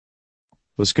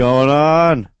What's going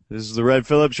on? This is the Red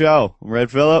Phillip Show. I'm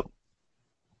Red Phillip.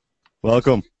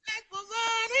 Welcome. Well,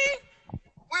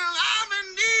 I'm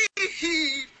in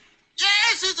need.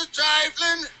 Yes, it's a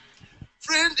trifling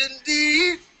friend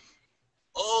indeed.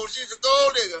 Oh, she's a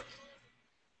gold digger.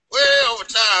 Way over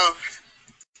town.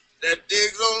 That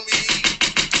digs on me.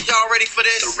 Y'all ready for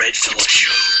this? The Red Phillip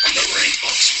Show on the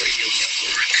Rainbows Radio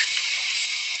Network.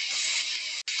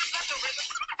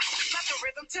 Let the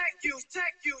rhythm take you.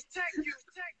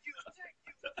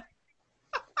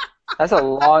 That's a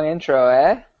long intro,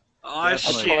 eh? Oh,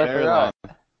 Definitely shit. very long.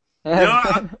 You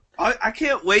know, I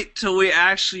can't wait till we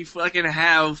actually fucking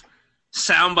have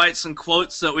sound bites and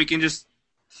quotes that we can just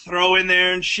throw in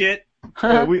there and shit.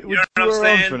 Yeah, we You know do what I'm our own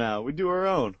saying? for now. We do our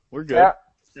own. We're good.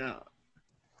 Yeah.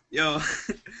 Yeah.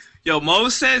 Yo, Mo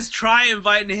says try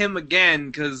inviting him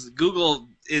again because Google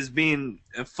is being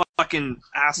a fucking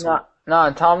asshole.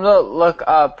 No, tell him to look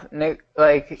up Nick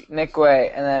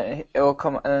Way, and then it will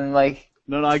come, and then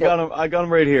No, I got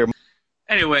him right here.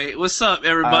 Anyway, what's up, I'll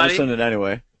everybody? send it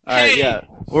anyway. All right, Hey, yeah.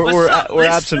 what's We're up,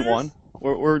 absent listeners? one.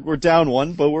 We're down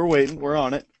one, but we're waiting. We're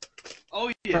on it.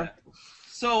 Oh yeah.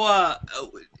 So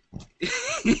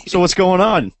So what's going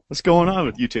on? What's going on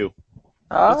with you two?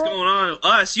 what's going on with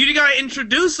us? You gotta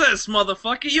introduce us,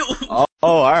 motherfucker. You.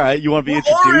 Oh, all right. You want to be We're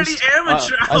introduced? already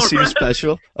amateur I see you already.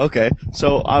 special. Okay,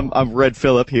 so I'm Red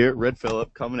Phillip here. Red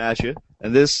Phillip coming at you,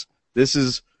 and this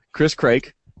is Chris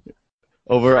Craig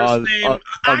over First name.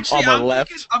 Actually, on the I'm left.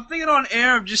 Thinking, I'm thinking on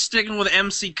air of just sticking with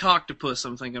MC Coctopus.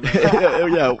 I'm thinking about.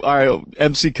 Yeah, all right.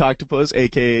 MC Coctopus,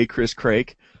 aka Chris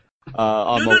Craig.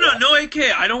 On the left. No AK.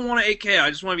 I don't want an AK. I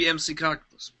just want to be MC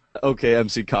Coctopus. Okay,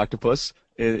 MC Coctopus.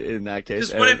 In that case.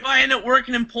 Because what if I end up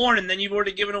working in porn and then you've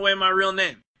already given away my real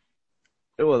name?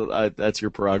 Well, that's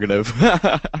your prerogative.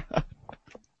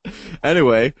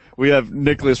 Anyway, we have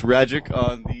Nicholas Rajic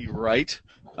on the right.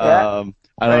 Yeah.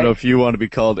 I don't know if you want to be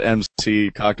called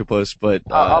MC Coctopus, but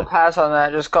I'll pass on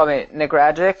that. Just call me Nick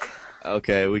Rajic.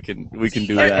 okay, we can do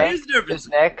Here- that. Here's the difference. It's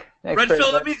Nick. Nick's Red pretty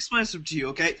Phil, let good. me explain something to you,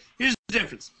 okay? Here's the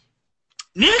difference.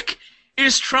 Nick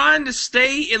is trying to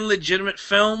stay in legitimate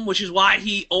film, which is why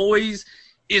he always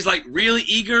is like really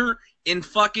eager in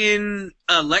fucking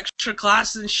lecture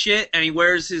classes and shit, and he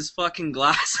wears his fucking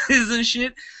glasses and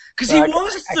shit, because he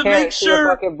wants to I can't make see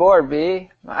sure. a fucking board, B.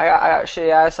 I got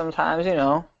shitty eyes sometimes, you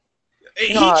know.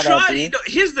 He know how that tries. be.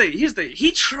 Here's the.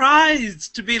 He tries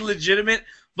to be legitimate,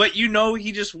 but you know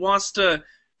he just wants to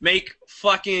make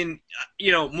fucking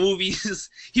movies.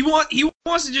 He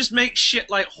wants to just make shit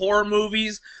like horror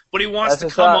movies, but he wants That's to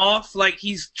what's come up. off like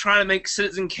he's trying to make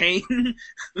Citizen Kane.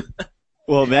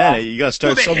 Well, man, you gotta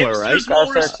start So the somewhere, right? hipsters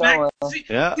will Gotta start respect. See,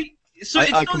 Yeah. so I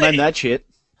it's so commend that shit.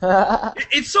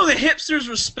 It's so the hipsters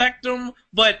respect him,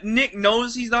 but Nick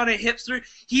knows he's not a hipster.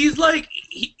 He's like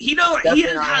he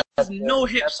Definitely not has a hipster. no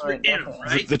hipster Definitely in him, not.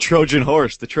 right? The Trojan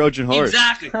horse. The Trojan horse.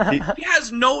 Exactly. He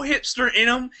has no hipster in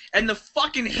him, and the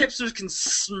fucking hipsters can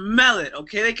smell it.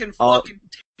 Okay, they can fucking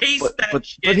taste that But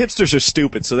shit. hipsters are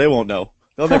stupid, so they won't know.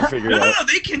 They'll never figure it No, out.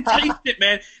 they can taste it,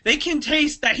 man. They can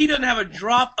taste that he doesn't have a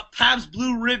drop of Pabst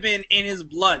Blue Ribbon in his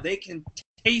blood. They can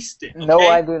taste it. Okay? No,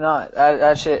 I do not.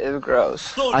 That shit is gross.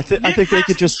 So I think Nick they has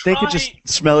could to just try-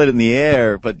 smell it in the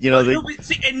air, but they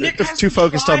and Nick they're has too to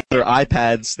focused try on their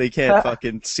iPads. They can't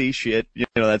fucking see shit.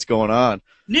 That's going on.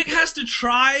 Nick has to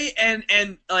try and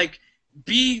like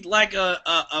be like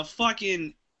a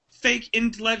fucking fake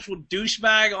intellectual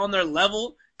douchebag on their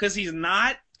level, because he's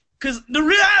not. Because the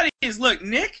reality is, look,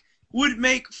 Nick would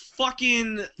make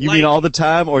fucking. You mean all the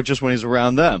time, or just when he's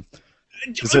around them?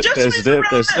 Just when he's around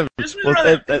them. Just when he's around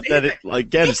them.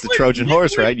 Again, it's the Trojan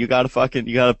horse, right? You gotta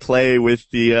play with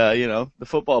the the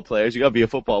football players. You gotta be a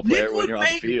football player Nick when would you're on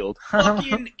the make field.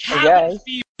 fucking cabin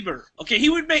fever. Okay, he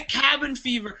would make cabin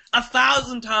fever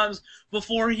 1,000 times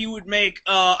before he would make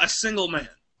a single man.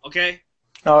 Okay.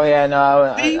 Oh yeah,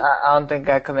 no, See? I don't think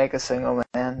I could make a single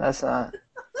man. That's not.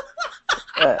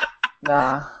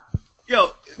 Nah. Yo,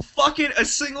 fucking a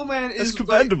single man It's is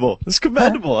commendable. It's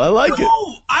commendable. I like it.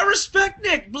 No, I respect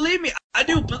Nick. Believe me, I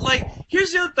do. But like,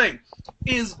 here's the other thing: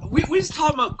 is we was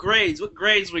talking about grades. What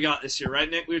grades we got this year, right,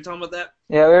 Nick? We were talking about that.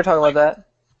 Yeah, we were talking about that.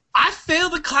 I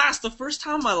failed the class the first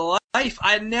time in my life.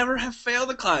 I never have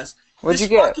failed a class. What'd This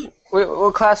you get? fucking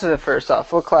What class was it first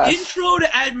off? What class? Intro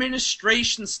to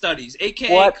Administration Studies,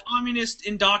 aka What? Communist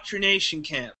Indoctrination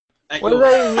Camp. at What does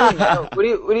York. that even mean?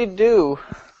 man? What do you do?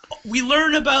 We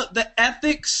learn about the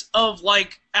ethics of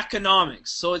like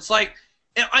economics. So it's like,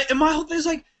 and my whole thing is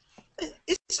like,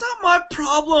 it's not my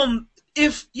problem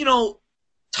if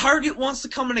Target wants to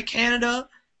come into Canada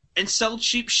and sell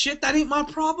cheap shit. That ain't my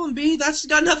problem, B. That's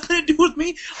got nothing to do with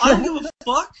me. I don't give a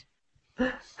fuck.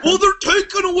 Well, they're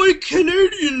taking away Canadian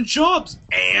Canadian jobs,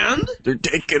 and they're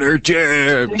taking her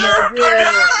jobs.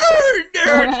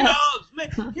 They're jobs.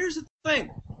 Man, here's the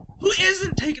thing. Who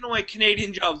isn't taking away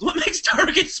Canadian jobs? What makes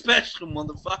Target special,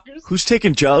 motherfuckers? Who's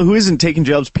taking jobs? Who isn't taking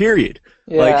jobs? Period.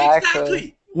 Yeah, Like,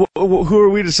 Exactly. who are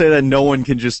we to say that no one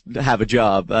can just have a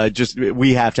job? Just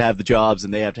we have to have the jobs,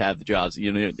 and they have to have the jobs.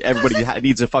 You know, everybody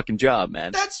needs a fucking job,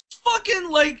 man. That's fucking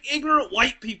like ignorant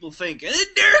white people thinking.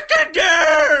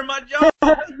 My job.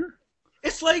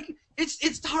 It's like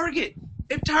it's Target.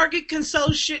 If Target can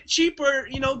sell shit cheaper,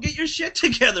 get your shit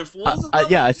together.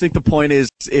 Yeah, I think the point is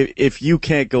if you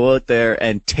can't go out there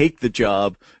and take the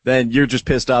job, then you're just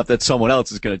pissed off that someone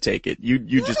else is going to take it. You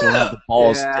just don't have the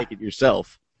balls to take it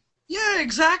yourself. Yeah,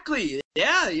 exactly.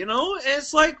 Yeah,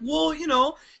 it's like, well,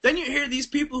 then you hear these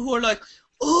people who are like,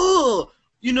 oh,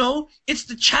 it's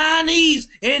the Chinese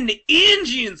and the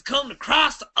Indians coming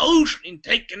across the ocean and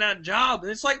taking that job.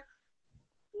 And it's like,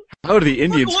 how do the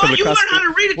Indians come across? You learn how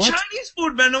to read a Chinese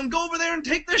food menu and go over there and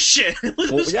take their shit.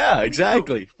 Well, yeah,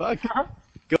 exactly. Fuck.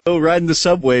 Go ride in the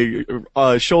subway,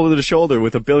 shoulder to shoulder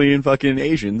with a billion fucking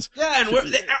Asians. Yeah,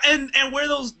 and wear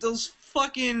those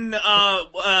fucking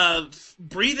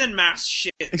breathing mask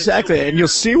shit. Exactly, and you'll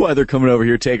see why they're coming over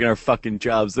here taking our fucking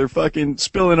jobs. They're fucking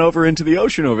spilling over into the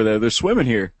ocean over there. They're swimming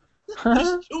here.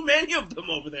 There's too many of them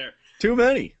over there. Too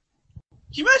many.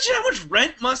 Can you imagine how much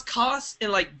rent must cost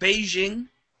in, like, Beijing?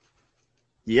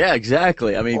 Yeah,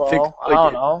 exactly. I mean, I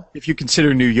don't know. If you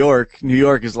consider New York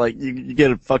is like, you get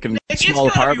a fucking small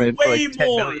apartment for like $10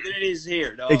 more million. than it is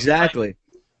here, dog. Exactly.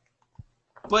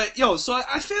 But, so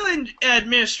I feel in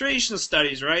administration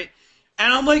studies, right?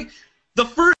 And I'm like, the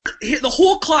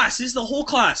whole class, this is the whole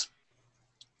class.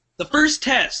 The first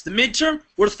test, the midterm,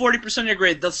 worth 40% of your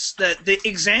grade. The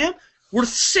exam, worth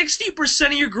 60%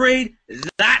 of your grade.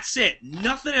 That's it.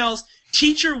 Nothing else.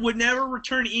 Teacher would never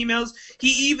return emails.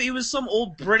 He was some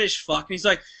old British fuck. And he's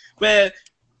like, well,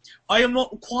 I am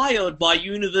not required by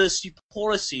university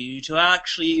policy to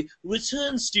actually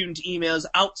return student emails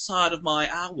outside of my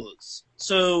hours.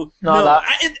 So, no.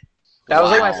 That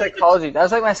was like my psychology. That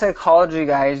was like my psychology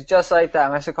guy. He's just like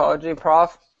that. My psychology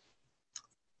prof.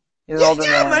 He's an older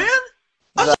man. Man.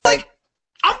 I was like,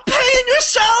 I'm paying your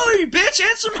salary, bitch.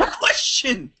 Answer my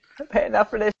question. I'm paying up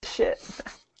for this shit.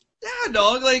 Yeah,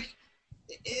 dog. Like,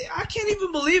 I can't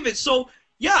even believe it. So,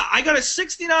 yeah, I got a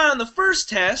 69 on the first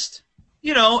test,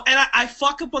 and I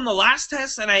fuck up on the last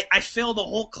test, and I fail the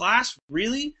whole class.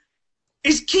 Really?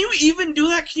 Can you even do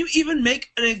that? Can you even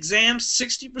make an exam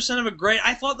 60% of a grade?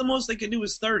 I thought the most they could do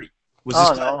was 30.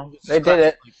 No. They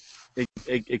did it.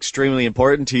 Extremely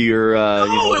important to your.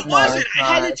 No, it wasn't.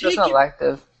 I had to take it.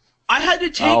 Elective. I had to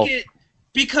take it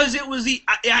because it was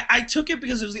I took it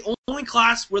because it was the only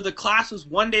class where the class was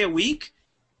 1 day a week.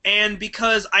 And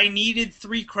because I needed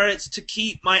 3 credits to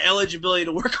keep my eligibility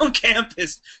to work on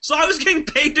campus. So I was getting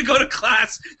paid to go to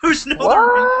class. There's no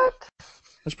other reason.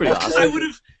 That's pretty awesome. I would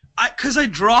have, because I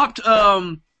dropped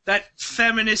that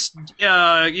feminist,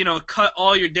 cut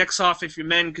all your dicks off if you're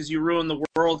men because you ruined the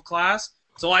world class.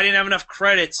 So I didn't have enough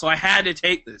credits, so I had to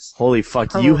take this. Holy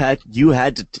fuck! You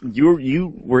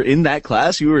were in that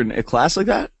class? You were in a class like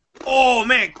that? Oh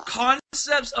man,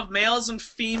 concepts of males and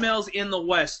females in the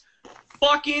West.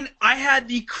 I had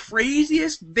the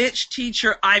craziest bitch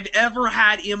teacher I've ever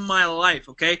had in my life,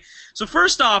 okay? So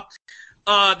first off,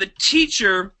 the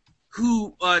teacher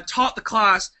who taught the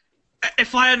class,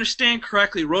 if I understand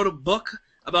correctly, wrote a book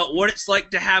about what it's like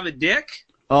to have a dick.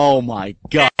 Oh my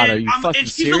god, are you fucking and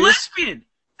she's serious? a lesbian.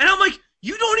 And I'm like,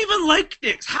 you don't even like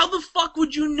dicks. How the fuck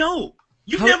would you know?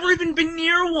 You've never even been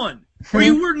near one. Or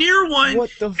you were near one,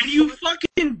 and you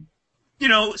fucking...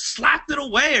 slapped it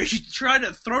away, or you tried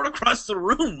to throw it across the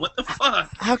room. What the fuck?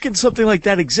 How can something like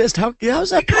that exist? How is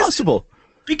that possible?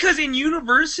 Because in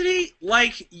university,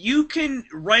 like, you can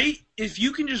write, if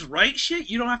you can just write shit,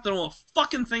 you don't have to know a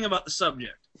fucking thing about the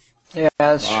subject. Yeah,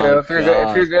 that's true. If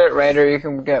you're good at writer, you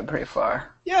can get pretty far.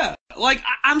 Yeah, like,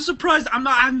 I'm surprised I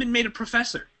haven't been made a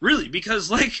professor. Really, because,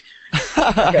 like...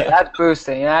 Okay, that's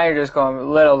boosting. Now you're just going a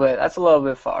little bit. That's a little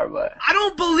bit far, but... I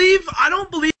don't believe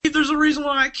there's a reason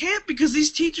why I can't, because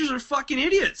these teachers are fucking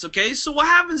idiots, okay? So what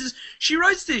happens is, she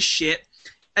writes this shit,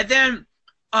 and then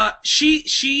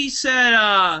she said,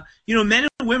 men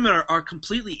and women are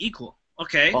completely equal.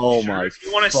 Okay. Oh sure, my! If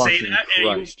you want to say that Christ.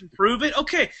 and you can prove it,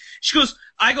 okay. She goes.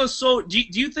 I go. So do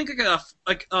you think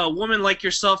like a woman like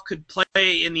yourself could play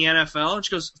in the NFL? And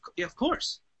she goes, yeah, of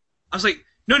course. I was like,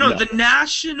 no, the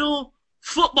National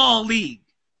Football League.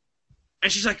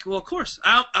 And she's like, well, of course,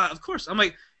 of course. I'm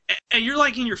like, and you're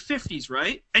like in your 50s,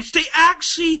 right? And they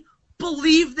actually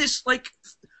believe this. Like,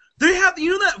 They have, you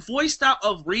know, that voice out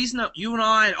of reason that you and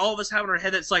I and all of us have in our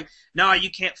head that's like, nah, you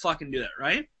can't fucking do that,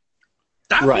 right?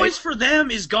 That voice for them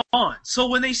is gone. So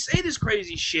when they say this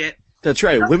crazy shit, that's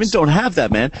right. Women don't have that,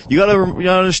 man. You gotta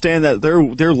understand that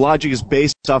their logic is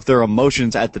based off their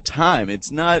emotions at the time.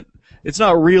 It's not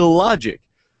real logic.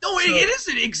 No, it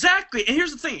isn't exactly. And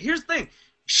here's the thing.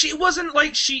 She wasn't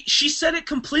like she said it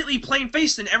completely plain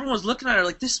faced, and everyone's looking at her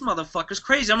like this motherfucker's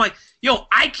crazy. I'm like, yo,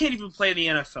 I can't even play in the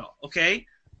NFL, okay?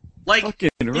 Like,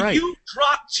 if you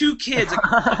drop 2 kids,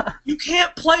 like, you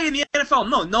can't play in the NFL.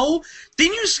 No.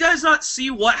 Didn't you guys not see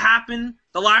what happened?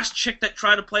 The last chick that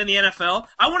tried to play in the NFL.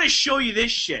 I want to show you this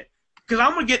shit because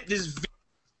I'm gonna get this.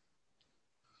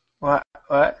 What?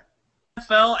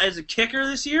 NFL as a kicker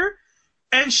this year,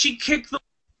 and she kicked the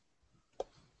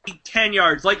 10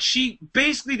 yards. Like, she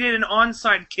basically did an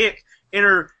onside kick in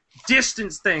her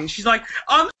distance thing. She's like,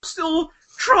 I'm still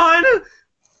trying to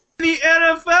in the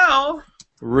NFL.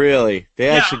 Really? They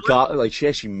actually got, like, she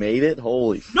actually made it?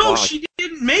 Holy fuck. No, she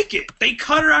didn't make it. They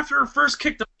cut her after her first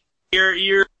kick.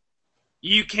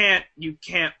 You can't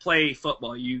play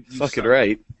football. You fucking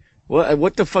right.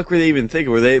 What the fuck were they even thinking?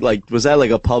 Were they like, was that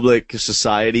like a public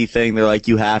society thing? They're like,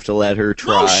 you have to let her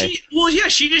try. No,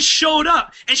 she just showed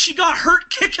up and she got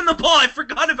hurt kicking the ball. I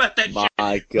forgot about that shit.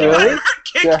 My God. Really?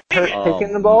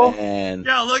 Kicking the ball? Man.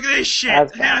 Yeah, look at this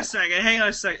shit. Hang on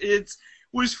a second. It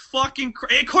was fucking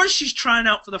crazy. Of course she's trying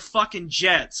out for the fucking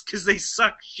Jets because they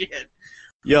suck shit.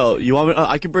 Yo, you want me?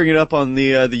 I can bring it up on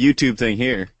the YouTube thing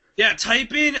here. Yeah,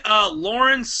 type in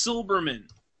Lauren Silberman.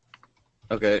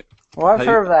 Okay. Well, I've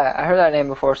heard of that. I heard that name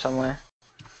before somewhere.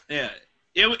 Yeah.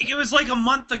 It was like a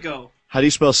month ago. How do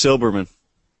you spell Silberman?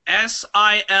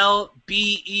 Silberman.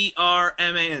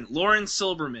 Lauren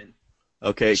Silberman.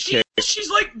 Okay. She's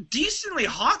like decently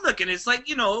hot looking. It's like,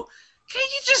 you know,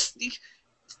 can't you just...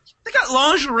 They got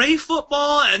lingerie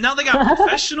football, and now they got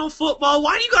professional football.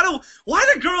 Why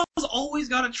the girls always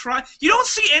gotta try? You don't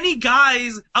see any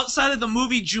guys outside of the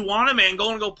movie Juwanna Man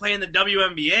going to go play in the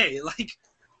WNBA. Like,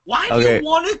 why do you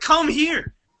want to come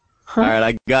here? All right,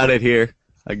 I got it here.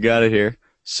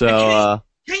 So,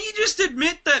 can you just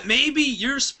admit that maybe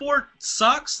your sport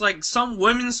sucks? Like, some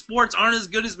women's sports aren't as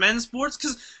good as men's sports?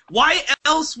 Because why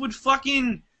else would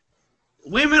fucking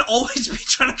women always be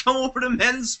trying to come over to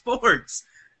men's sports?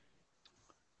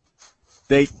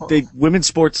 Women's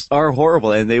sports are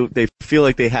horrible, and they feel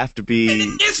like they have to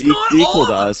be equal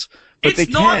to us, but they can't.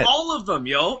 It's not all of them,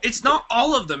 yo. It's not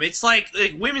all of them. It's like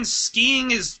women's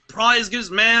skiing is probably as good as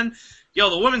men. Yo,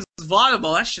 the women's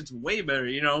volleyball, that shit's way better,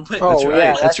 you know. But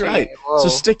that's right. So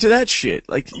stick to that shit.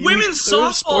 Like women's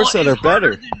softball sports that are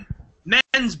better than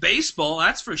men's baseball,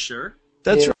 that's for sure.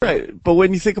 That's right. But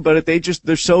when you think about it,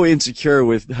 they're so insecure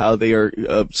with how they are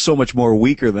so much more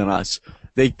weaker than us.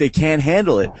 They can't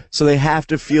handle it, so they have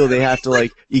to feel they have to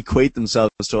like equate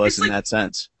themselves to us in that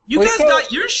sense. You guys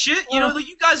got your shit, you know.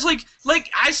 You guys like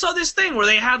I saw this thing where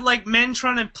they had like men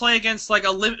trying to play against like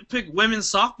Olympic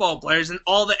women's softball players, and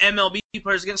all the MLB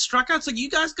players getting struck out. It's like, you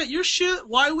guys got your shit.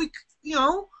 Why we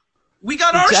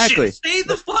got our shit. Stay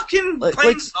the fucking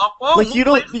playing softball. Like you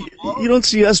don't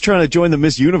see us trying to join the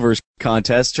Miss Universe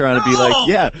contest, trying to be like,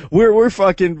 yeah,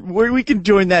 we can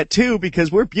join that too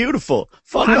because we're beautiful.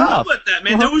 Fuck off. I know about that,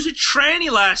 man. There was a tranny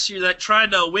last year that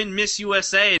tried to win Miss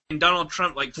USA, and Donald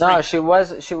Trump No, she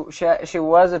was a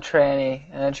tranny,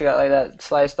 and then she got like that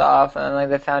sliced off, and then like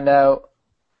they found out.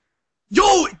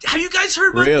 Yo, have you guys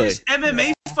heard about this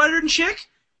MMA fighter and chick?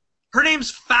 Her name's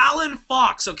Fallon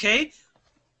Fox. Okay.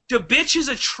 The bitch is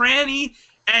a tranny,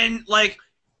 and like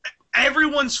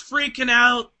everyone's freaking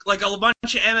out. Like a bunch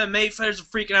of MMA fighters are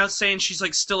freaking out, saying she's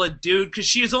like still a dude because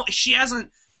I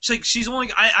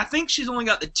think she's only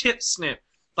got the tip snip,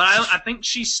 but I think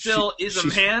she still is a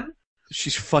man.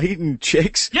 She's fighting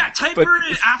chicks. Yeah, type her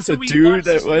in after we. It's a dude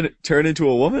that turned into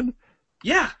a woman.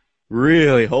 Yeah.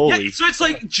 Really? Holy. Yeah, so it's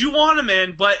like Juwanna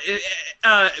Man, but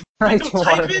type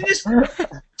in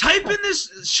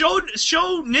this. Show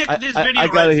Nick this video. I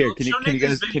got it here. Can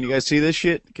you guys see this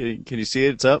shit? Can you see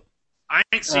it? It's up. I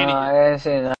ain't seen it. I ain't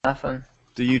seen nothing.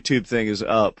 The YouTube thing is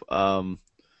up.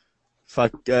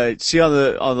 See on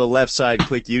the left side,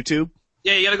 click YouTube.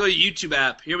 Yeah, you gotta go to YouTube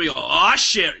app. Here we go. Oh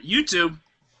shit, YouTube.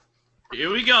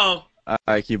 Here we go. All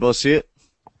right, can you both see it?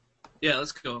 Yeah,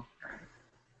 let's go.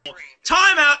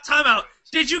 Time out.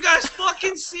 Did you guys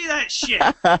fucking see that shit?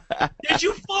 Did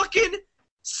you fucking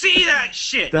see that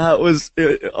shit? That was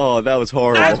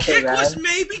horrible. That kick was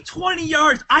maybe 20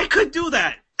 yards. I could do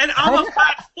that, and I'm a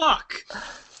fat fuck.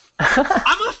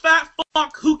 I'm a fat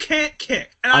fuck who can't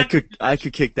kick. And I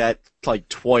could kick that like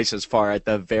twice as far at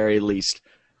the very least.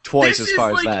 Twice as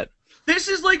far as that. This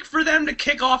is like for them to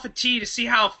kick off a tee to see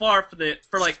how far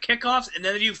for like kickoffs, and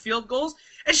then they do field goals,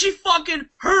 and she fucking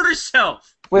hurt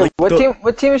herself. Wait,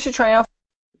 what team is she trying out?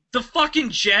 The fucking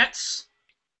Jets.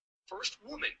 First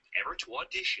woman ever to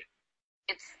audition.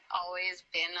 It's always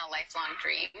been a lifelong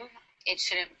dream. It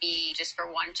shouldn't be just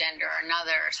for one gender or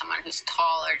another, or someone who's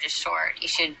tall or just short. You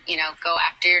should, go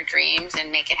after your dreams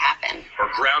and make it happen. Her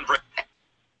groundbreaking.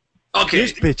 Okay.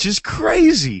 This bitch is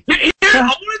crazy. Here, I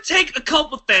want to take a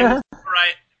couple things,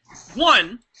 right?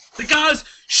 One, the guys,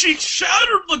 she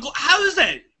shattered the glass. How is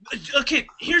that? Okay,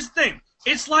 here's the thing.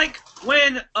 It's like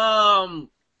when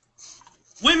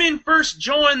women first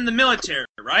join the military,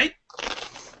 right?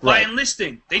 By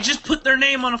enlisting. They just put their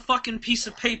name on a fucking piece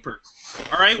of paper.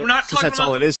 All right? We're not talking That's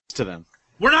all it is to them.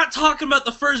 We're not talking about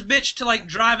the first bitch to, like,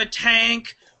 drive a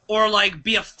tank or, like,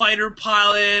 be a fighter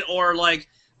pilot or, like,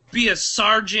 be a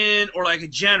sergeant or, like, a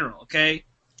general, okay?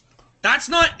 That's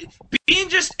not... Being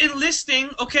just enlisting,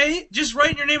 okay? Just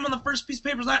writing your name on the first piece of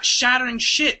paper is not shattering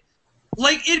shit.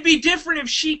 Like, it'd be different if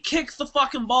she kicked the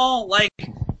fucking ball, like,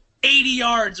 80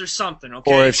 yards or something,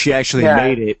 okay? Or if she actually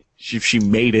made it. If she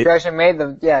made it. She actually made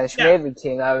them. Yeah, she made the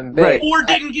team. That would have been big. Or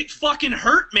didn't get fucking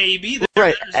hurt, maybe.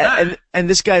 Right, and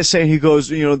this guy's saying, he goes,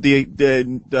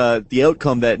 the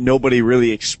outcome that nobody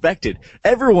really expected.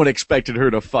 Everyone expected her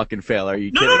to fucking fail. Are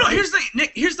you kidding? No. Here's the thing,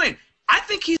 Nick. Here's the thing. I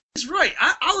think he's right.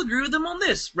 I'll agree with him on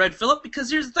this, Red Phillip, because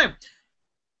here's the thing.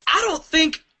 I don't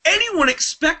think anyone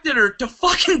expected her to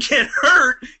fucking get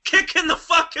hurt kicking the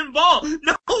fucking ball.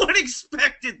 No one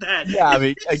expected that. Yeah, I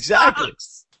mean, exactly.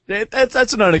 Sucks.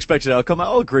 That's an unexpected outcome.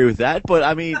 I'll agree with that. But,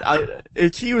 I mean,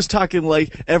 if he was talking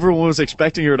like everyone was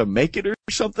expecting her to make it or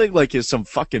something, like it's some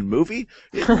fucking movie,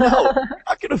 no, you're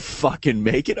not going to fucking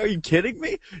make it. Are you kidding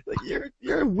me? Like,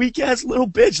 you're a weak-ass little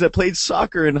bitch that played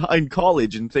soccer in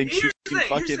college and thinks she can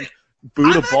fucking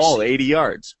boot a ball 80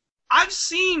 yards. I've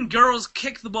seen girls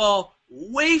kick the ball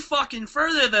way fucking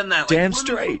further than that. Like Damn women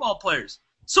straight. Football players.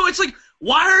 So it's like,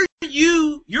 why are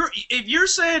if you're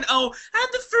saying, oh, I'm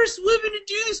the first woman to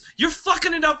do this, you're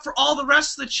fucking it up for all the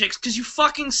rest of the chicks because you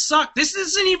fucking suck. This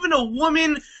isn't even a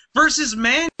woman versus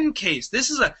man case. This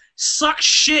is a suck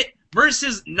shit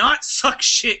versus not suck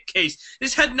shit case.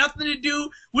 This had nothing to do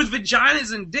with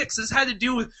vaginas and dicks. This had to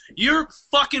do with your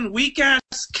fucking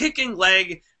weak-ass kicking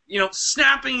leg,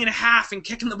 snapping in half and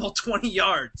kicking the ball 20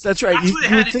 yards. That's right. That's what it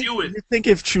had to do with. You think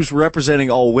if she was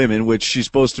representing all women, which she's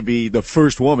supposed to be the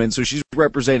first woman, so she's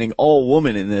representing all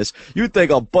women in this, you'd think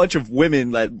a bunch of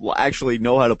women that actually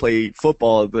know how to play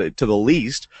football to the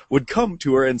least would come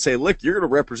to her and say, look, you're going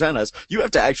to represent us. You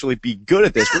have to actually be good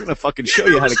at this. We're going to fucking show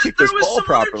you how to kick this ball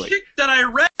properly. There was some chick that I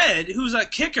read who's a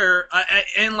kicker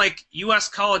in, like, U.S.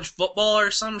 college football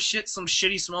or some shit, some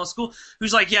shitty small school,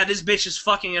 who's like, yeah, this bitch is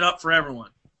fucking it up for everyone.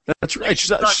 That's right.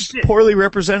 She's poorly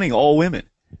representing all women.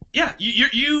 Yeah,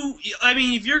 I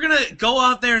mean, if you're gonna go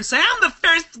out there and say, I'm the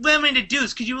first woman to do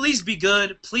this, could you at least be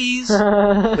good, please?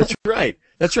 That's right.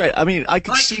 That's right. I mean, I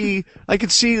could see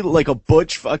like a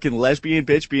butch fucking lesbian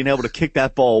bitch being able to kick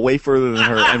that ball way further than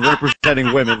her and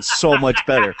representing women so much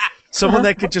better. Someone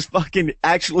that could just fucking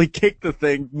actually kick the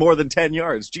thing more than 10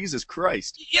 yards. Jesus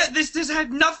Christ. Yeah, this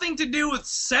had nothing to do with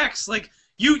sex. Like,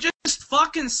 you just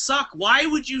fucking suck. Why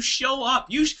would you show up?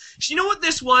 You know what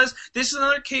this was? This is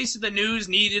another case of the news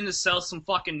needing to sell some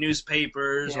fucking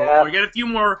newspapers or get a few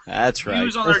more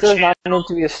views on their channel. This does not need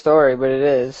to be a story, but it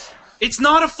is. It's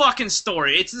not a fucking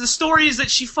story. The story is that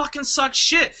she fucking sucks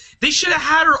shit. They should have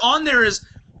had her on there as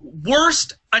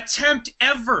worst attempt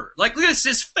ever. Like, look at this.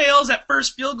 This fails at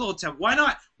first field goal attempt. Why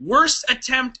not? Worst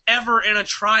attempt ever in a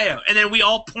tryout. And then we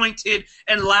all pointed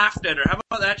and laughed at her. How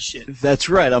about that shit? That's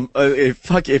right.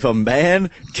 If a man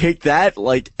kicked that,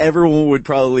 like, everyone would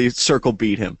probably circle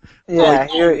beat him. Yeah,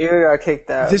 you got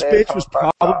kicked out. This bitch was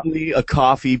probably a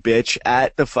coffee bitch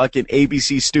at the fucking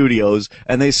ABC studios,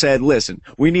 and they said, listen,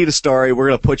 we need a story. We're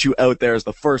going to put you out there as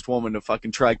the first woman to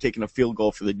fucking try kicking a field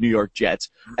goal for the New York Jets,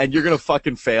 and you're going to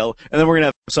fucking fail, and then we're going to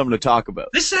have something to talk about.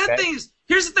 The sad thing is,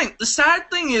 here's the thing. The sad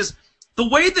thing is, the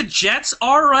way the Jets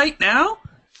are right now,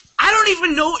 I don't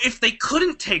even know if they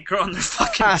couldn't take her on their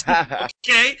fucking team,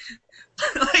 okay?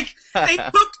 Like, they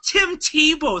took Tim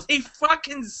Tebow. They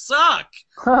fucking suck.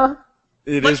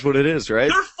 It is what it is,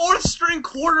 right? Their fourth-string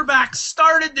quarterback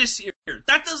started this year.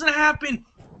 That doesn't happen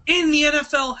in the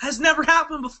NFL. Has never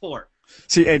happened before.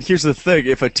 See, and here's the thing.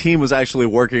 If a team was actually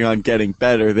working on getting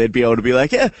better, they'd be able to be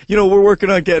like, yeah, we're working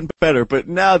on getting better. But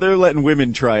now they're letting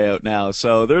women try out now,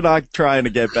 so they're not trying to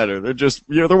get better. They're just,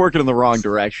 they're working in the wrong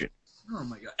direction. Oh,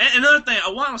 my God. And another thing,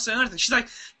 I want to say another thing. She's like,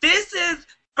 this is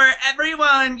for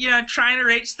everyone, trying to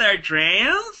reach their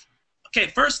dreams. Okay,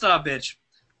 first off, bitch,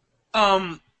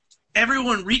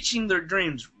 everyone reaching their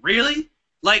dreams. Really?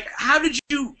 Like, how did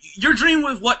your dream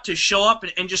was what, to show up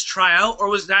and just try out, or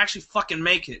was it to actually fucking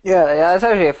make it? Yeah, that's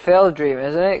actually a failed dream,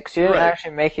 isn't it? Because you didn't Right.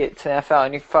 actually make it to NFL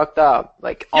and you fucked up.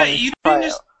 Like, Yeah, on the you tryout. didn't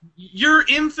just. You're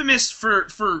infamous for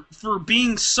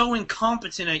being so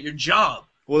incompetent at your job.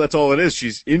 Well, that's all it is.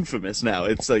 She's infamous now.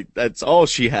 It's like that's all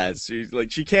she has. She's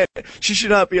like she should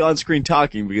not be on screen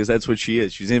talking because that's what she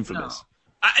is. She's infamous.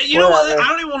 You know what? Whatever. I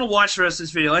don't even want to watch the rest of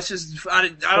this video. Let's just. I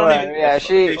don't Whatever, even. yeah,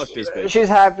 Fuck this bitch. she's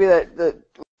happy that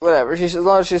whatever. As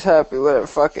long as she's happy, whatever.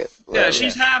 Fuck it. Whatever. Yeah,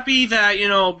 she's happy that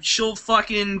she'll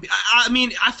fucking. I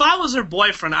mean, if I was her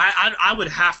boyfriend, I would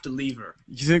have to leave her.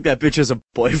 You think that bitch has a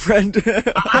boyfriend?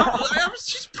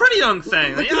 She's a pretty young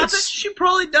thing. Yeah, I think she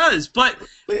probably does. But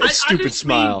Look at that stupid just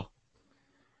smile.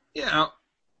 Mean,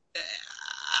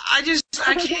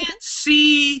 I can't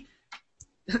see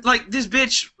like this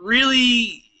bitch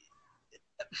really.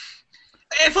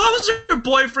 If I was her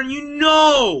boyfriend,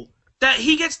 that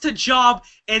he gets to job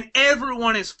and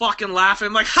everyone is fucking laughing.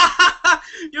 I'm like, ha ha ha!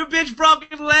 Your bitch broke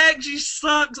his leg. She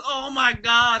sucks. Oh my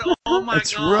god. Oh my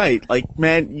That's god. right. Like,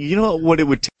 man, you know what it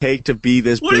would take to be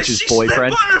this What, bitch's did she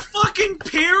boyfriend? slip on her fucking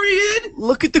period?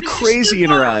 Look at the Did she crazy slip in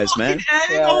her on eyes, fucking man. egg?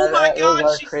 Yeah, Oh my those god.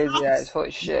 are She crazy sucks. eyes.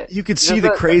 Holy shit. You could see the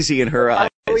crazy in her eyes.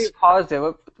 We paused it.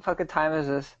 What fucking time is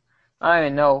this? I don't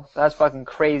even know. That's fucking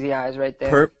crazy eyes right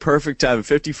there. Perfect time.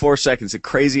 54 seconds. The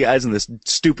crazy eyes and this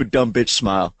stupid dumb bitch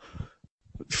smile.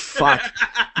 Fuck.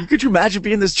 Could you imagine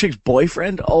being this chick's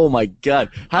boyfriend? Oh my god.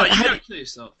 Oh, you gotta kill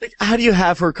yourself. How do you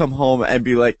have her come home and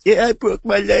be like, yeah, I broke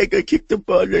my leg, I kicked the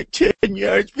ball like 10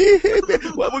 yards.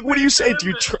 what do you say?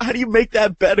 How do you make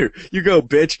that better? You go,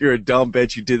 bitch, you're a dumb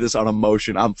bitch, you did this on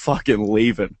emotion, I'm fucking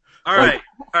leaving. All right.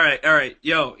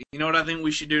 Yo, you know what I think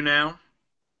we should do now?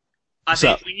 I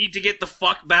think we need to get the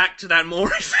fuck back to that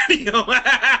Maury video.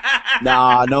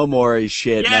 Nah, no Maury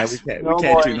shit, Yes. man. No We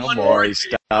can't do Maury no shit. Maury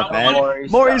stuff, man. Maury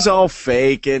Maury's stuff. all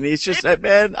fake, and it's just,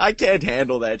 man, I can't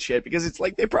handle that shit because it's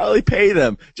like they probably pay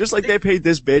them. Just like they paid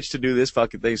this bitch to do this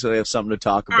fucking thing so they have something to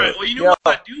talk All right, about. well, you know what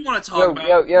I do want to talk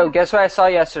about? Yo, guess what I saw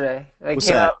yesterday? What's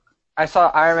that? I saw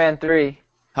Iron Man 3.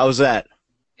 How's that?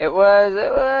 It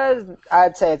was,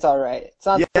 I'd say it's alright. It's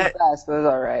not the Yeah. best, but it's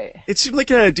alright. It seemed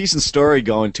like it had a decent story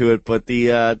going to it, but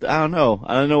I don't know.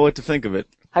 I don't know what to think of it.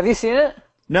 Have you seen it?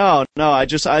 No,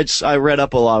 I read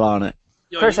up a lot on it.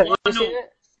 Yo, Chris, have wanna you seen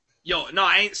it? Yo, no,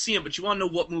 I ain't seen it, but you want to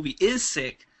know what movie is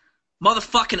sick?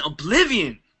 Motherfucking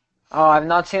Oblivion. Oh, I've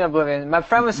not seen Oblivion. My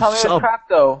friend was telling me it So- was crap,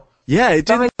 though. Yeah, it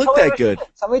didn't look told me that it was good. shit.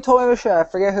 Somebody told me it was shit. I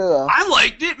forget who, though. I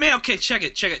liked it, man. Okay, check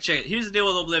it. Here's the deal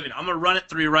with Oblivion. I'm gonna run it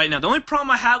through you right now. The only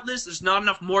problem I have with this, there's not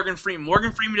enough Morgan Freeman.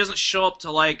 Morgan Freeman doesn't show up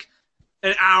to like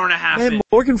an hour and a half Man, in.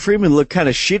 Morgan Freeman looked kind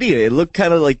of shitty. It looked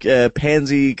kind of like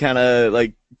pansy, kind of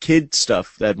like kid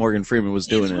stuff that Morgan Freeman was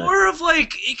doing. It's in it. more of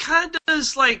like it kind of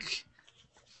does like.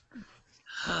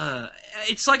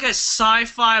 It's like a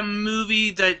sci-fi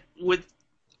movie that with.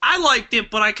 I liked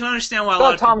it, but I can understand why a It's lot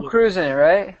got of Tom people. Cruise in it,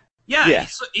 right? Yeah, Yeah.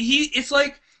 It's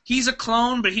like he's a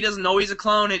clone, but he doesn't know he's a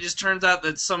clone. It just turns out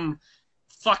that some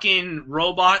fucking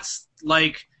robots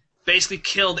like basically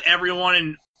killed everyone,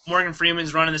 and Morgan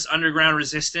Freeman's running this underground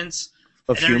resistance,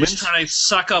 Of and they're humans? just trying to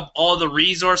suck up all the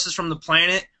resources from the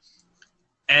planet.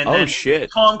 And Oh, then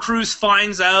shit. Tom Cruise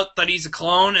finds out that he's a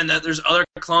clone and that there's other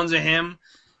clones of him,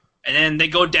 and then they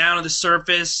go down to the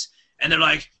surface, and they're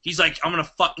like, he's like, I'm gonna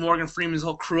fuck Morgan Freeman's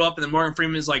whole crew up, and then Morgan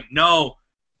Freeman's like, no.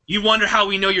 You wonder how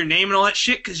we know your name and all that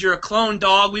shit? Because you're a clone,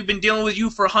 dog. We've been dealing with you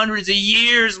for hundreds of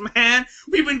years, man.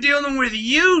 We've been dealing with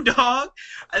you, dog.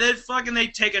 And then fucking they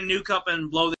take a nuke up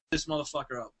and blow this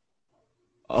motherfucker up.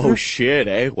 Oh shit,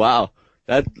 eh? Wow.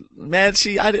 That man,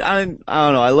 see, I don't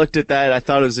know. I looked at that. I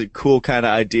thought it was a cool kind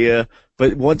of idea,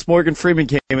 but once Morgan Freeman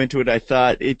came into it, I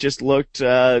thought it just looked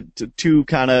too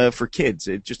kind of for kids.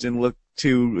 It just didn't look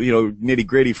too nitty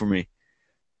gritty for me.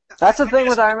 That's the thing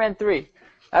with Iron Man 3.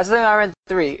 That's the thing with Iron Man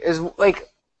 3 is like.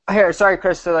 Here, sorry,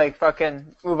 Chris, to like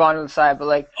fucking move on to the side, but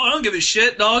like Oh, I don't give a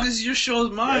shit, dog. This is your show,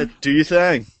 it's mine. Do your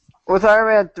thing. with Iron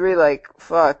Man 3, like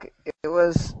fuck,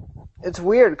 it's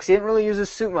weird because he didn't really use his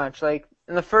suit much. Like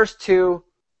in the first two,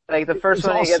 like the first was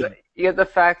one, awesome. you get the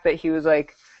fact that he was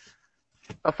like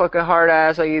a fucking hard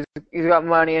ass, like he's got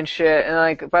money and shit, and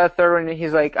like by the third one,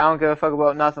 he's like, I don't give a fuck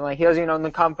about nothing. Like he doesn't even own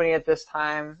the company at this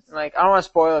time. Like I don't want to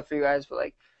spoil it for you guys, but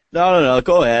like. No.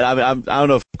 Go ahead. I don't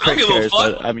know if I don't Craig give a cares,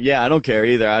 fuck. but I mean, yeah, I don't care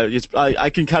either. I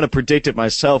can kind of predict it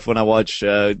myself when I watch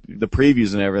the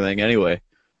previews and everything. Anyway.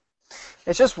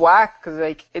 It's just whack because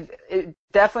like it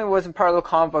definitely wasn't part of the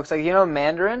comic books. Like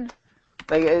Mandarin,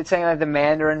 like it's saying like the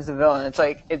Mandarin's the villain. It's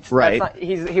like it's Right. That's not,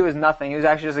 he was nothing. He was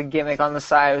actually just a gimmick on the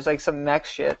side. It was like some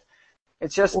next shit.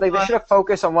 It's just like they should have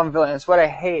focused on one villain. That's what I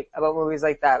hate about movies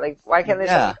like that. Like, why can't they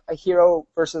just have a hero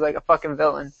versus like a fucking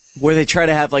villain? Where they try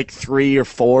to have like 3 or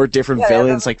 4 different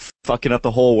villains, like fucking up the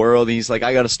whole world. And he's like,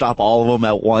 I got to stop all of them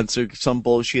at once or some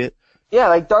bullshit. Yeah,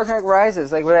 like Dark Knight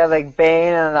Rises, like where they had like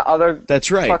Bane and the other.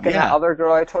 That's right. Fucking that other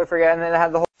girl, I totally forget. And then they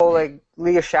had the whole like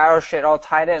League of Shadows shit all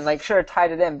tied in. Like, sure,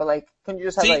 tied it in, but like, couldn't you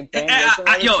just have like Bane?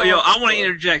 I want to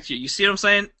interject you. You see what I'm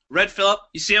saying? Red Phillip,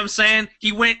 you see what I'm saying?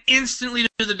 He went instantly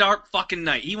to the Dark fucking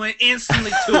Knight. He went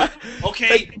instantly to it.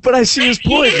 Okay? But I see his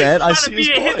point, man. I see his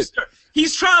point. Hipster.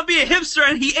 He's trying to be a hipster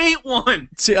and he ain't one.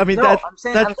 See, I mean, I'm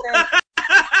saying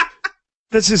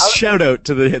that's his shout out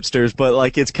to the hipsters, but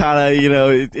like it's kind of, you know,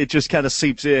 it just kind of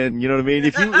seeps in. You know what I mean?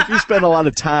 If you spend a lot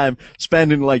of time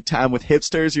spending like time with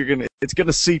hipsters, it's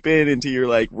gonna seep into your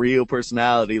like real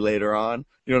personality later on.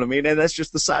 You know what I mean? And that's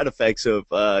just the side effects of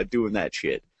doing that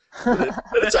shit. But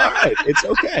it's all right. It's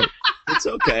okay. It's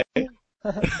okay.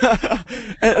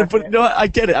 But no, I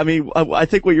get it. I mean, I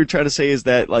think what you're trying to say is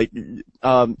that like,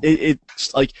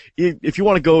 it's like if you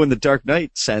want to go in the Dark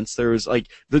Knight sense, there was like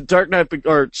the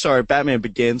Batman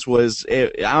Begins was I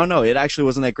don't know, it actually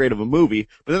wasn't that great of a movie.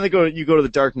 But then you go to the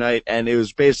Dark Knight, and it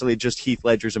was basically just Heath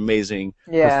Ledger's amazing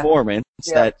performance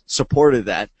that supported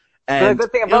that. And the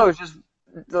good thing about it was just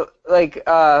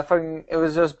it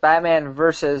was just Batman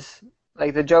versus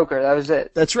like the Joker. That was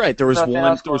it. That's right. There was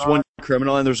one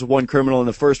criminal, and there was one criminal in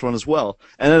the first one as well.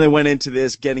 And then they went into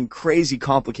this getting crazy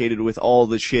complicated with all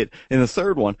the shit in the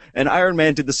third one. And Iron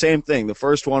Man did the same thing. The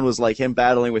first one was like him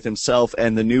battling with himself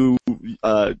and the new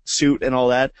suit and all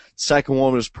that. Second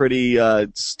one was pretty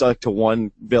stuck to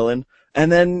one villain.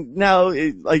 And then now,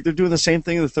 like they're doing the same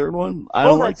thing in the third one. I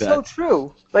don't like that. That's so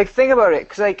true. Like think about it,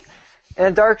 because like in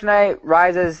The Dark Knight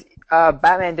Rises,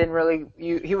 Batman didn't really.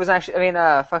 He was actually. I mean,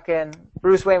 fucking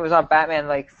Bruce Wayne was not Batman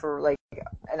like for like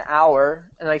an hour,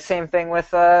 and like same thing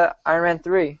with Iron Man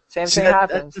 3. Same thing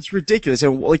happens. That's ridiculous.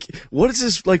 And like, what is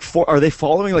this like for? Are they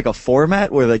following like a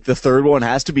format where like the third one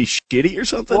has to be shitty or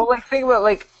something? Well, like think about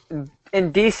like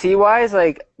in DC wise,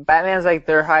 like Batman's like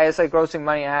their highest like grossing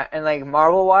money at, and like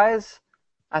Marvel wise,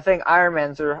 I think Iron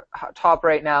Man's are top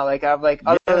right now. Like I have like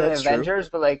other than Avengers,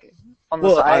 but like. On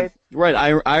the side.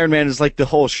 Right, Iron Man is like the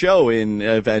whole show in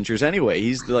Avengers anyway.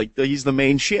 He's the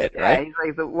main shit, right? Yeah, he's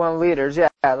like the one of the leaders. Yeah,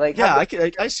 like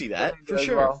I see that for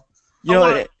sure. Well. You know,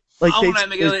 I want to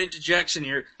make another interjection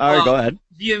here. All right, go ahead.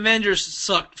 The Avengers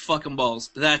sucked fucking balls.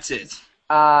 That's it.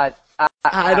 I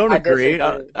don't agree.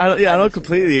 I don't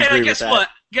completely agree with that.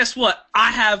 Guess what?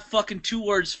 I have fucking 2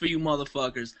 words for you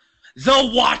motherfuckers.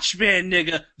 The Watchmen,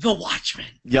 nigga. The Watchmen.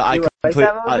 Yeah,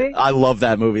 I love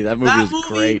that movie. That movie is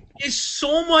great. It's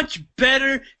so much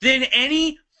better than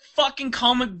any fucking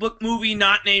comic book movie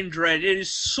not named Dread. It is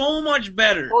so much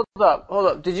better. Hold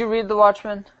up. Did you read The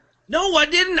Watchmen? No, I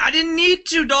didn't. I didn't need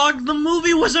to, dog. The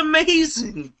movie was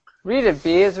amazing. Read it,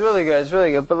 B. It's really good. It's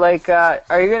really good. But like,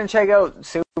 are you gonna check out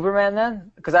Superman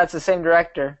then? Because that's the same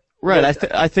director. Right,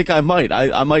 I think I might.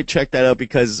 I might check that out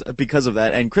because of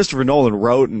that. And Christopher Nolan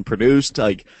wrote and produced.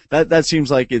 Like that seems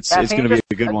like it's going to be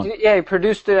a good one. Yeah, he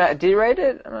produced it. Did he write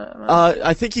it?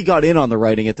 I think he got in on the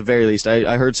writing at the very least.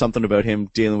 I heard something about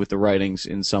him dealing with the writings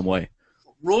in some way.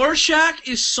 Rorschach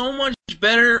is so much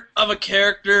better of a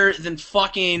character than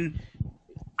fucking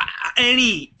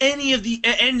any of the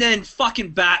and then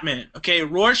fucking Batman. Okay,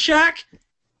 Rorschach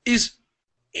is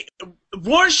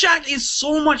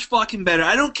so much fucking better.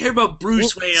 I don't care about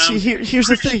Bruce Wayne. See, here's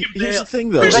the thing. Here's the thing,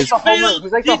 though. He's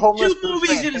like the homeless 2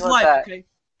 movies in his life. Okay.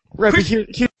 Right, but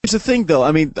here's the thing, though.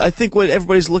 I mean, I think what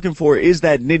everybody's looking for is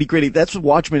that nitty gritty. That's what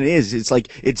Watchmen is. It's like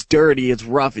it's dirty, it's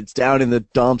rough, it's down in the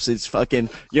dumps, it's fucking.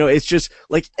 You know, it's just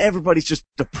like everybody's just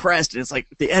depressed, and it's like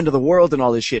the end of the world and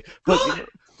all this shit. But.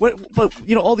 But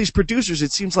you know, all these producers,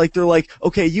 it seems like they're like,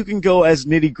 okay, you can go as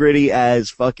nitty gritty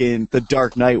as fucking The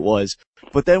Dark Knight was,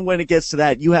 but then when it gets to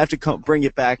that, you have to bring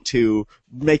it back to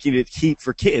making it heat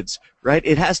for kids, right?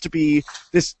 It has to be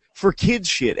this for kids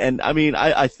shit, and I mean,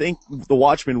 I think The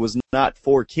Watchmen was not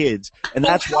for kids, and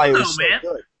that's why it was so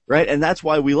good. Right, and that's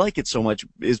why we like it so much,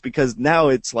 is because now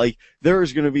it's like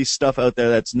there's going to be stuff out there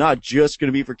that's not just going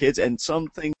to be for kids, and some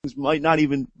things might not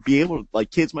even be able to,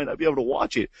 like, kids might not be able to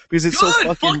watch it because it's so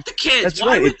fucking. Fuck the kids. That's why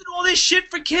right. are we doing all this shit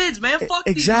for kids, man? Fuck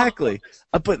exactly.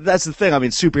 But that's the thing. I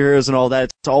mean, superheroes and all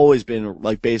that, it's always been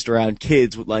like based around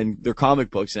kids with like their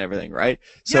comic books and everything, right?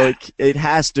 So it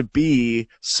has to be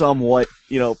somewhat,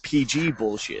 you know, PG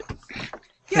bullshit.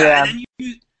 Yeah. And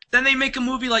then they make a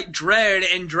movie like Dread,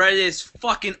 and Dread is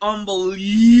fucking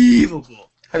unbelievable.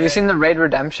 Have you seen The Raid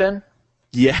Redemption?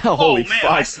 Yeah, holy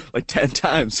fuck, like 10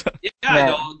 times. Yeah,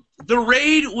 dog. The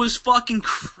Raid was fucking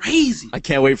crazy. I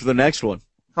can't wait for the next one.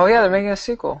 Oh yeah, they're making a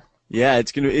sequel. Yeah,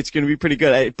 it's gonna be pretty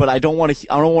good. But I don't want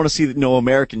to see no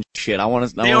American shit. They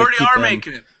already are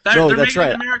making it. No, they're that's making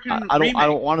right. an American I remake.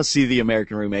 don't want to see the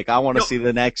American remake. I want to see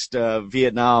the next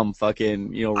Vietnam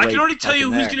fucking I can already tell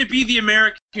you who's going to be the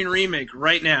American remake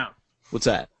right now. What's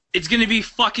that? It's going to be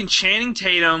fucking Channing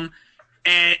Tatum,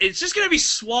 and it's just going to be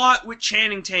SWAT with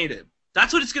Channing Tatum.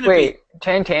 That's what it's going to be. Wait,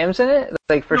 Channing Tatum's in it?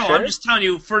 Like, for no, sure? I'm just telling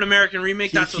you, for an American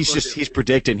remake, that's what he's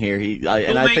predicting here.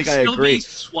 I think I It'll agree. be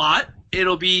SWAT.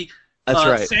 It'll be That's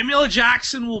right. Samuel L.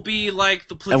 Jackson will be like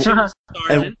the platoon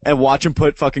sergeant. And watch him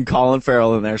put fucking Colin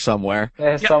Farrell in there somewhere.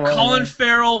 Yeah, Colin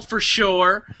Farrell for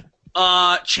sure.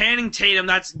 Channing Tatum,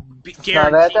 that's guaranteed.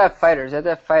 No, they have to have fighters. They have to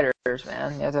have fighters,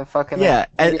 man. You have to fucking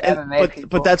MMA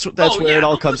but that's where it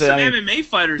all comes in. Some MMA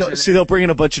fighters. They'll bring in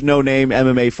a bunch of no-name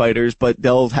MMA fighters, but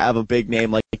they'll have a big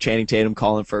name like Channing Tatum,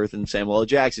 Colin Firth, and Samuel L.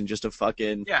 Jackson, just to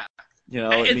fucking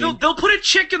And they'll put a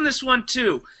chick in this one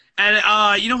too. And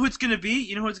you know who it's gonna be?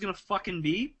 You know who it's gonna fucking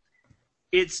be?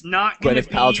 It's not gonna Gwyneth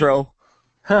Paltrow.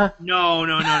 No.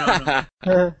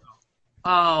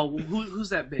 Oh, who's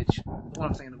that bitch? What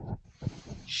I'm thinking of?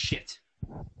 Shit.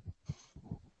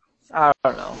 I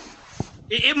don't know.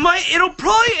 It'll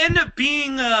probably end up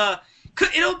being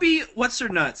it'll be what's her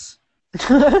nuts?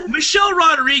 Michelle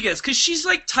Rodriguez, because she's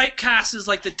like typecast as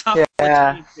like the tough chick.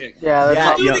 I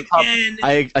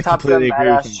completely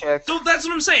agree with you. So that's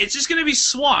what I'm saying. It's just gonna be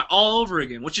SWAT all over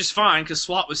again, which is fine because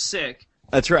SWAT was sick.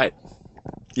 That's right.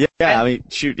 Yeah, I mean,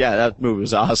 shoot, yeah, that movie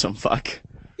was awesome. Fuck.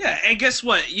 Yeah, and guess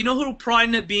what? You know who'll probably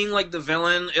end up being like the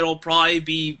villain? It'll probably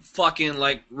be fucking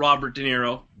like Robert De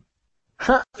Niro.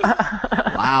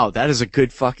 Wow, that is a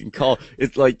good fucking call.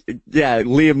 It's like, yeah,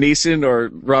 Liam Neeson or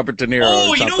Robert De Niro. Oh,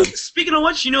 or you know, something. speaking of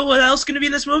which, you know what else is going to be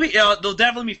in this movie? There'll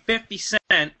definitely be 50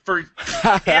 Cent for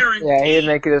guaranteed. Yeah, he'd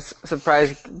make a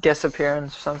surprise guest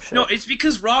appearance or some shit. No, it's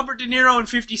because Robert De Niro and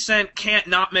 50 Cent can't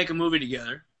not make a movie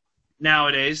together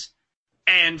nowadays.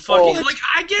 And fucking,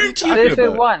 I guarantee you. They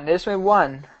just made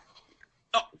one.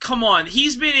 Oh, come on.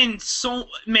 He's been in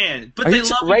but they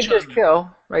love Righteous each other. Kill.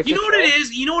 You know what it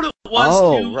is? You know what it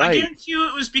was, too? Right. I guarantee you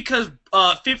it was because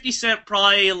 50 Cent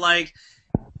probably,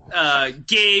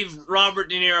 gave Robert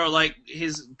De Niro,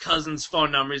 his cousin's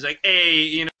phone number. He's like,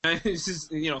 hey, this is,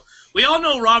 we all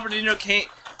know Robert De Niro can't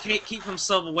keep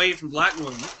himself away from black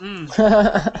women.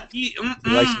 He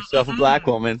likes himself a black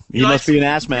woman. He must be an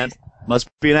ass man. Must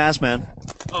be an ass man.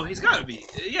 Oh, he's got to be.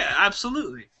 Yeah,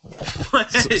 absolutely.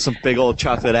 Some big old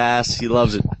chocolate ass. He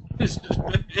loves it.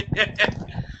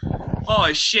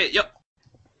 Oh, shit. Yep.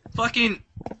 Fucking.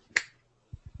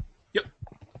 Yep.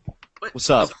 What's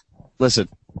up? Listen.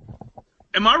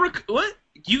 Am I what?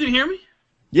 You can hear me?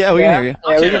 Yeah, we can hear you.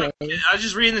 Yeah, okay, we can hear you. I was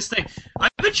just reading this thing. I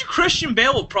bet you Christian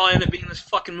Bale will probably end up being in this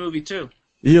fucking movie, too.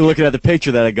 You're looking at the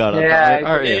picture that I got up. Yeah,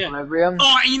 All right. yeah.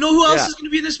 Oh, and you know who else is going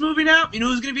to be in this movie now? You know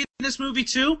who's going to be in this movie,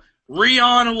 too?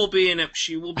 Rihanna will be in it.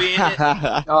 She will be in it.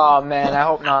 Oh, man, I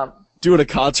hope not. Doing a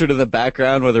concert in the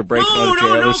background where they're breaking out of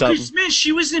jail or something. No, man,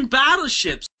 she was in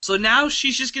Battleship, so now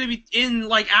she's just gonna be in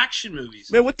action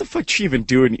movies. Man, what the fuck she even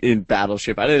doing in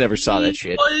Battleship? I never saw that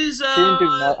shit. Was, She didn't do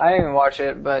nothing. I didn't even watch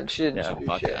it, but she didn't do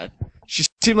fuck shit. that. She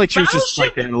seemed like she was just there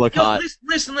to look hot.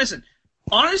 Listen.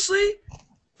 Honestly,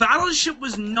 Battleship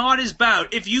was not as bad.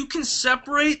 If you can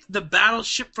separate the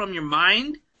Battleship from your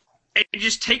mind and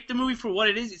just take the movie for what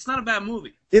it is, it's not a bad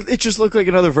movie. It just looked like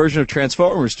another version of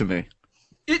Transformers to me.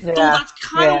 That's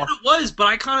kind of what it was, but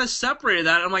I kind of separated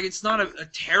that. I'm like, it's not a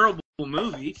terrible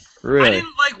movie. Really?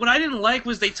 What I didn't like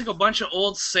was they took a bunch of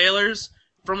old sailors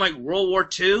from World War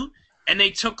II, and they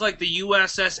took the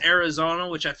USS Arizona,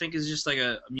 which I think is just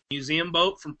a museum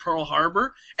boat from Pearl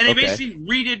Harbor, and they basically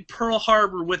redid Pearl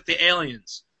Harbor with the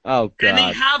aliens. Oh god. And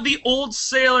they have the old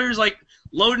sailors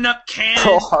loading up cannons.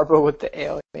 Pearl Harbor with the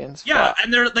aliens. Yeah, Fuck.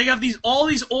 and they have all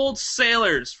these old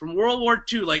sailors from World War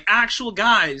II, actual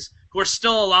guys who are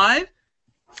still alive.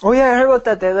 Oh yeah, I heard about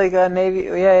that. They're Navy.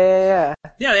 Yeah.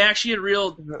 Yeah, they actually had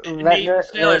real Navy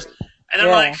sailors, and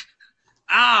they're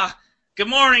good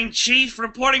morning, Chief.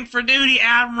 Reporting for duty,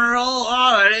 Admiral.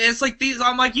 Oh, it's these.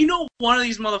 I'm one of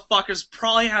these motherfuckers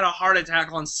probably had a heart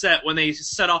attack on set when they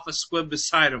set off a squib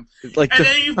beside him. Then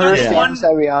you've got one.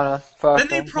 Then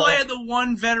they probably had the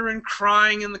one veteran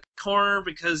crying in the corner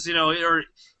because or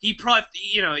he probably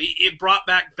it brought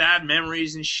back bad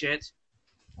memories and shit.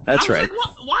 That's right.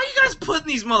 Why are you guys putting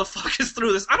these motherfuckers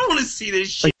through this? I don't want to see this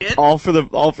shit. All for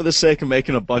the sake of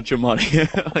making a bunch of money. Yeah.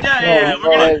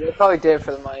 They probably did it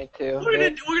for the money too.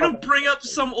 We're gonna bring up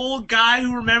some old guy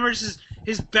who remembers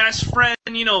his best friend,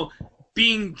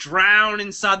 being drowned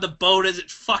inside the boat as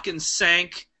it fucking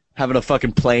sank. Having a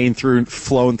fucking plane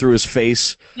flown through his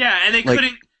face. Yeah, and they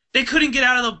couldn't get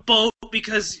out of the boat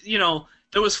because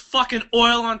there was fucking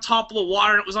oil on top of the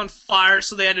water and it was on fire,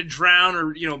 so they had to drown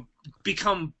or,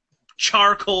 become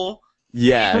charcoal.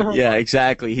 Yeah,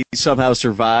 exactly. He somehow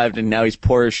survived, and now he's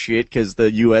poor as shit because the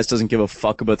U.S. doesn't give a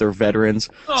fuck about their veterans.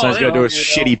 So he's gonna do a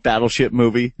shitty battleship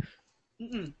movie.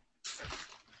 Mm-mm.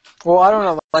 Well, I don't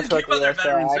know much Care about the about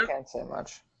their US, so veterans. I can't say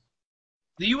much.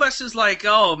 The U.S. is like,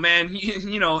 oh man,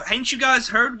 ain't you guys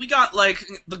heard? We got like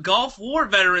the Gulf War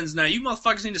veterans now. You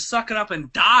motherfuckers need to suck it up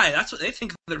and die. That's what they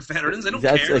think of their veterans. They don't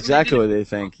care. That's exactly what they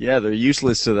think. Yeah, they're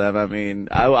useless to them. I mean,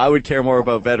 I would care more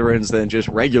about veterans than just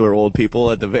regular old people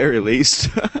at the very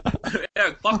least.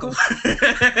 Yeah, fuck them.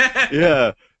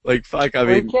 Yeah, like fuck. I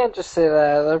mean, you can't just say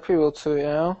that. Other people too,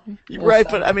 you're right,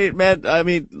 but I mean, man,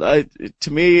 to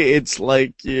me, it's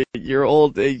like you're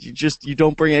old. You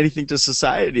don't bring anything to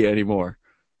society anymore.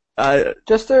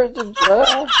 Just you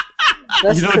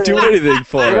don't do anything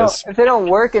for us. If they don't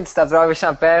work and stuff, they're obviously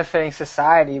not benefiting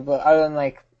society. But other than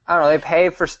like, I don't know, they pay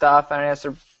for stuff and I guess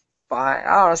they're buying,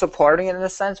 I don't know, supporting it in a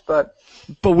sense. But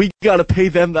we gotta pay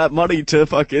them that money to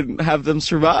fucking have them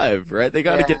survive, right? They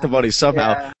gotta get the money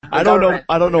somehow. Yeah. I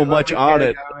don't know much on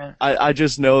it. I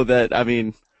just know that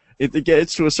it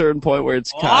gets to a certain point where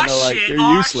it's kind of like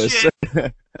they're useless.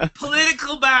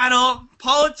 Political battle,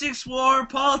 politics war.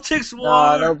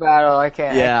 No battle. I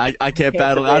can't. Yeah, I can't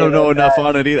battle. I don't know enough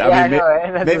on it either. Yeah,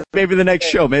 I mean, maybe the next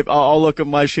show. Maybe I'll look up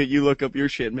my shit. You look up your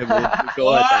shit. Maybe we'll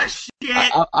go at that.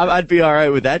 Shit. I'd be all right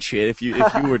with that shit if you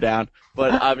were down.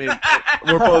 But I mean,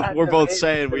 we're both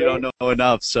saying we don't know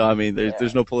enough. So I mean,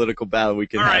 there's no political battle we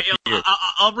can all right, have here.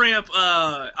 I'll bring up.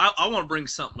 I want to bring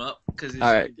something up because.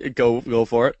 All right, go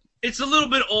for it. It's a little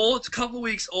bit old. It's a couple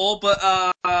weeks old, but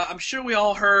I'm sure we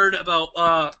all heard about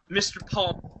Mr.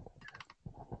 Paul.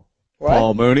 What?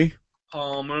 Paul Mooney.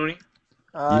 Paul Mooney.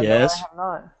 Yes. No,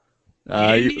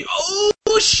 I have not.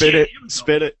 Oh shit!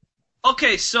 Spit it.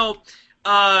 Okay, so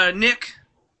Nick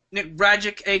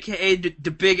Brajic, aka the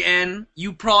Big N.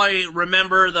 You probably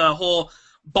remember the whole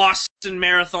Boston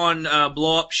Marathon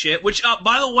blow up shit. Which,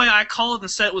 by the way, I called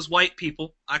and said it was white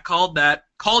people. I called that.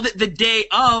 Called it the day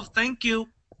of. Thank you.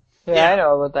 Yeah, I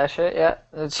know about that shit. Yeah,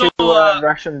 the So, two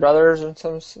Russian brothers and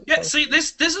some. Yeah, see,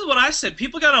 this is what I said.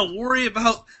 People gotta worry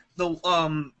about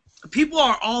the people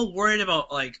are all worried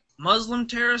about like Muslim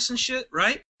terrorists and shit,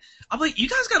 right? I'm like, you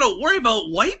guys gotta worry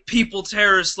about white people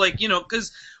terrorists, like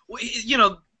because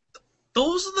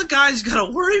those are the guys you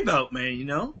gotta worry about,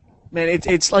 man. Man,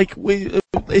 it's like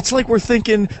we're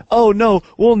thinking, oh no,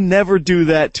 we'll never do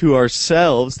that to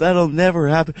ourselves. That'll never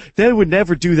happen. They would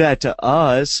never do that to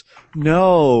us.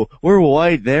 No, we're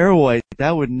white, they're white.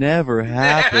 That would never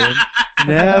happen.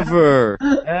 Never,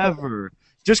 ever.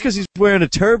 Just because he's wearing a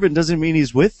turban doesn't mean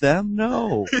he's with them.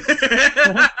 No.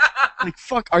 Like,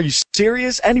 fuck, are you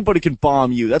serious? Anybody can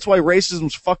bomb you. That's why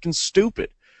racism's fucking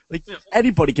stupid. Like,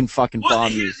 anybody can fucking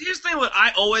bomb you. Here's the thing what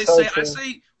I always say. I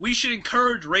say we should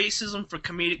encourage racism for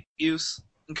comedic use.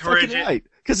 Encourage fucking it. right,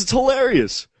 because it's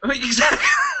hilarious. I mean, exactly.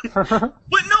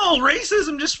 But no,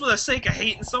 racism just for the sake of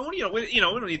hating someone, we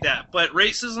don't need that. But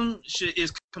racism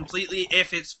is completely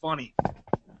if it's funny.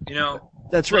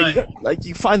 That's right.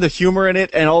 You find the humor in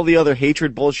it, and all the other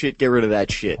hatred bullshit, get rid of that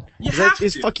shit.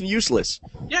 It's fucking useless.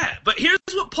 Yeah, but here's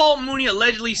what Paul Mooney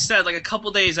allegedly said like a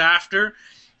couple days after.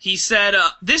 He said,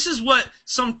 this is what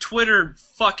some Twitter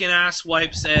fucking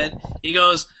asswipe said. He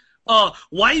goes,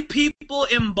 white people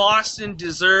in Boston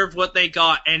deserved what they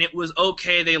got, and it was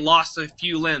okay they lost a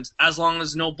few limbs. As long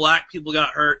as no black people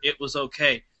got hurt, it was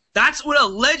okay. That's what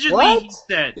allegedly he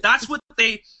said. That's what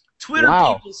Twitter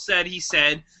people said he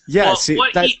said. Yeah, well, see,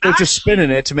 they're just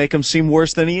spinning it to make him seem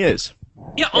worse than he is.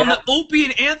 Yeah, on the Opie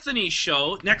and Anthony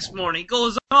show next morning,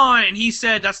 goes on, and he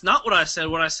said, that's not what I said.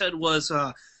 What I said was,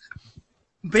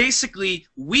 basically,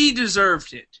 we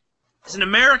deserved it. And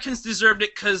Americans deserved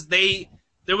it because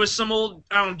there was some old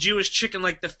Jewish chick in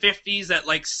like the 50s that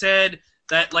like said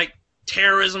that like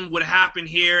terrorism would happen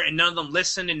here and none of them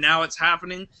listened and now it's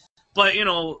happening. But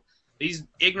these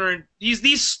ignorant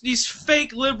these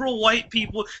fake liberal white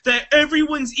people that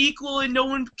everyone's equal and no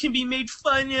one can be made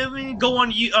fun of and go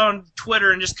on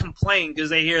Twitter and just complain because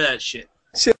they hear that shit.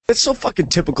 See, it's so fucking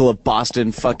typical of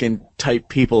Boston fucking type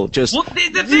people. Just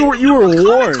you were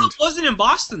warned. Club wasn't in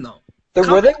Boston though.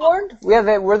 Were they warned?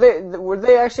 Yeah, were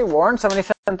they actually warned? Somebody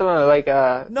sent them like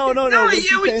No.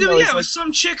 It was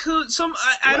some chick who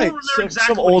I don't remember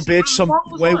exactly. Some old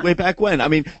bitch, way back when. I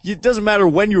mean, it doesn't matter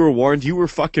when you were warned. You were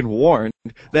fucking warned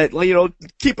that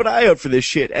keep an eye out for this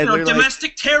shit. And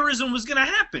domestic terrorism was gonna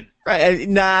happen. Right?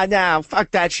 Nah,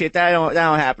 fuck that shit. That don't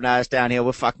happen to us down here.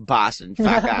 We're fucking Boston.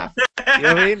 Fuck off. You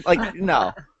know what I mean? Like,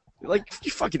 no. Like,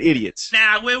 you fucking idiots.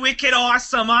 Nah, we're wicked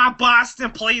awesome. Our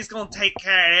Boston police gonna take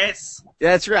care of this.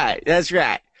 That's right.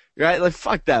 Right? Like,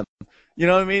 fuck them. You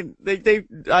know what I mean?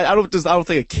 I don't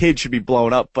think a kid should be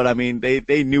blown up, but I mean,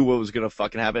 they knew what was gonna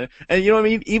fucking happen. And you know what I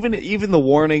mean? Even the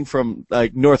warning from,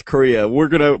 like, North Korea, we're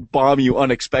gonna bomb you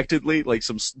unexpectedly, like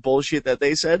some bullshit that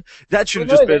they said, that should have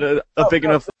just been a big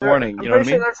enough warning. You know what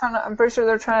I mean? I'm pretty sure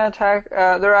they're trying to attack,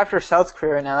 they're after South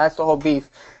Korea right now. That's the whole beef.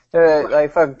 They're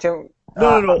like, fuck, Jim.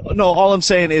 No. All I'm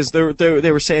saying is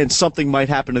they were saying something might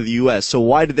happen to the U.S. So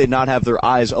why did they not have their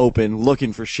eyes open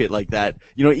looking for shit like that?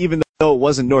 You know, even though it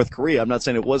wasn't North Korea, I'm not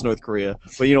saying it was North Korea,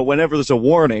 but you know, whenever there's a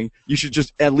warning, you should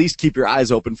just at least keep your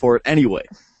eyes open for it anyway.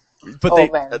 But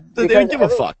they didn't give a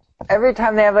fuck. Every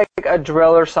time they have like a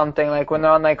drill or something, like when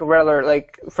they're on like a red alert,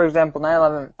 like for example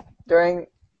 9/11, during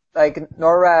like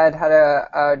NORAD had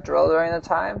a drill during the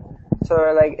time,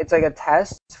 so like it's like a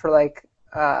test for like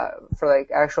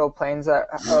actual planes that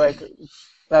are like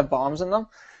that bombs in them.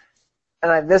 And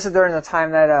like this is during the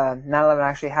time that 9/11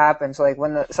 actually happened. So like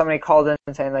when somebody called in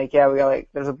and saying like, yeah, we got like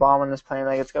there's a bomb on this plane,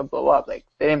 like it's gonna blow up. Like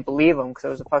they didn't believe them because it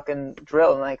was a fucking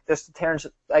drill. And like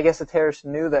I guess the terrorists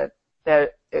knew that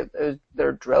it was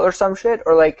their drill or some shit,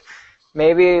 or like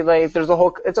maybe like there's a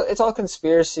whole it's all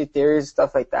conspiracy theories,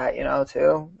 stuff like that, you know,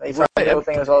 too. Like people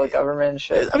think it was all the government and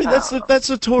shit. I mean, that's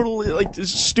a totally like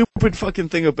stupid fucking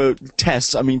thing about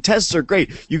tests. I mean, tests are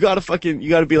great. You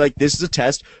gotta be like, this is a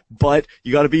test, but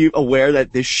you gotta be aware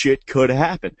that this shit could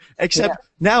happen. Except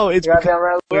now it's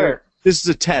this is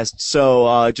a test,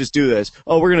 so just do this.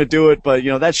 Oh, we're gonna do it, but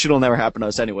you know that shit'll never happen to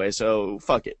us anyway, so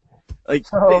fuck it. Like,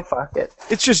 fuck it.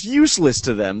 It's just useless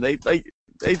to them.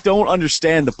 They don't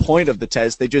understand the point of the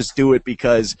test. They just do it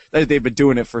because they've been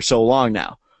doing it for so long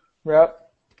now. Yep.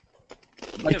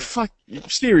 Like, fuck,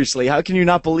 seriously, how can you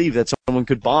not believe that someone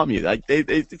could bomb you? Like,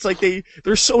 it's like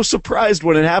they're so surprised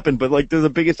when it happened, but like they're the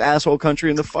biggest asshole country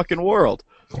in the fucking world.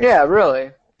 Yeah,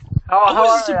 really. I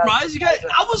wasn't surprised, you guys.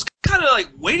 I was kind of like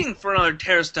waiting for another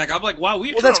terrorist attack. I'm like, wow,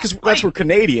 that's because we're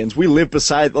Canadians. We live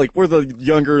beside, like, we're the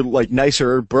younger, like,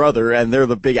 nicer brother, and they're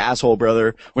the big asshole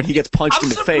brother. When he gets punched in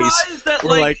the face,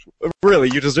 we're like, really,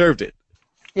 you deserved it.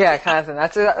 Yeah, kind of thing.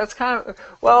 That's kind of,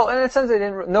 well, in a sense,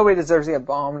 nobody deserves to get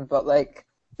bombed, but like.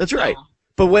 That's right.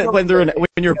 But when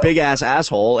you're a big ass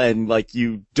asshole and like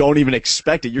you don't even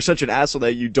expect it, you're such an asshole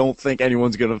that you don't think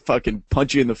anyone's gonna fucking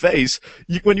punch you in the face.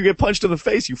 When you get punched in the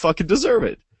face, you fucking deserve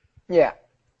it. Yeah,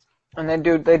 and they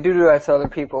do that to other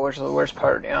people, which is the worst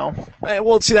part, you know.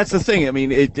 Well, see, that's the thing. I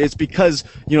mean, it's because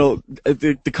you know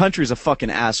the country's a fucking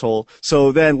asshole.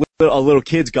 So then a little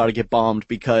kid's got to get bombed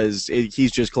because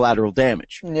he's just collateral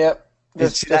damage. Yep.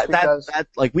 That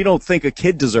like we don't think a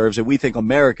kid deserves it. We think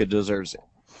America deserves it.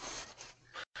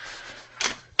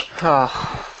 Oh,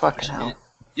 fucking hell.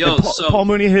 Yo, Paul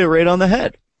Mooney hit it right on the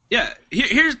head. Yeah,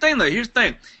 here's the thing, though. Here's the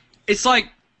thing. It's like,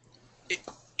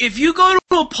 if you go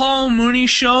to a Paul Mooney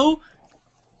show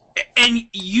and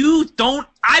you don't...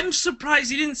 I'm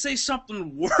surprised he didn't say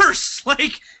something worse.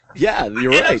 Like... Yeah, you're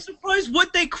right. I'm surprised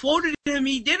what they quoted him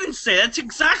he didn't say. That's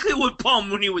exactly what Paul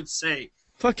Mooney would say.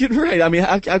 Fucking right. I mean,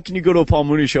 how can you go to a Paul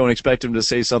Mooney show and expect him to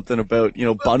say something about, you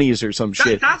know, bunnies or some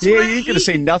shit? Yeah, he ain't gonna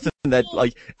say nothing that,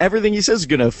 like, everything he says is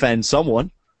gonna offend someone.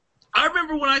 I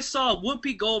remember when I saw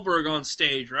Whoopi Goldberg on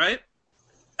stage, right?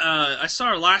 I saw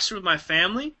her last year with my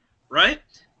family, right?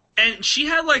 And she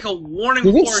had, like, a warning for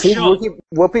a show. Did you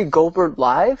see Whoopi Goldberg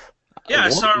live? Yeah, I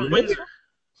saw her in Windsor.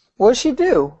 What did she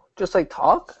do? Just, like,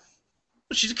 talk?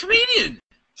 She's a comedian.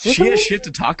 She has shit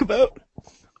to talk about?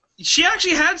 She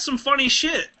actually had some funny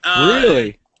shit.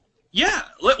 Really? Yeah,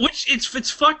 which it's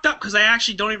fucked up because I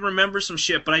actually don't even remember some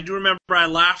shit, but I do remember I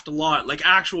laughed a lot, like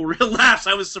actual real laughs.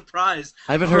 I was surprised.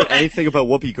 I haven't heard anything about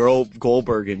Whoopi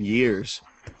Goldberg in years.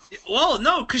 Well,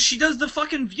 no, because she does the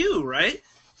fucking View, right?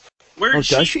 Where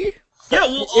does she? Yeah,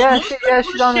 well,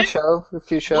 she's on the show, a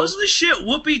few shows. Most of the shit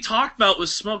Whoopi talked about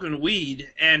was smoking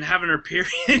weed and having her period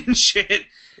and shit.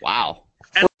 Wow.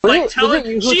 And like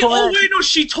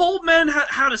she told men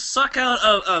how to suck out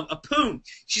a poon.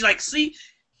 She's like, see,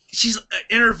 she's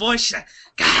in her voice. She's like,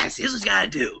 guys, here's what you gotta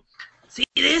do. See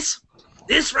this?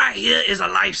 This right here is a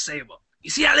lifesaver. You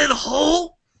see that little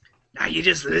hole? Now you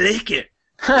just lick it.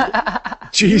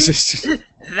 Jesus.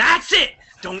 That's it.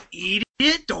 Don't eat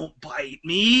it. Don't bite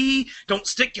me. Don't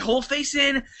stick your whole face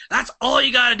in. That's all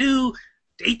you gotta do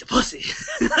to eat the pussy.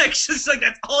 Like, just like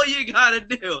that's all you gotta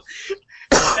do.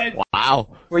 And wow.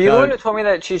 Were you the one who told me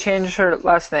that she changed her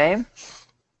last name?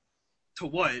 To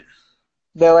what?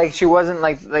 That like she wasn't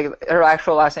like her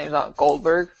actual last name's not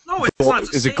Goldberg. No, it's not.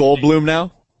 Is it Goldblum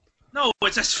now? No,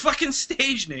 it's a fucking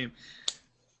stage name.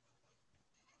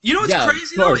 You know what's Yeah, of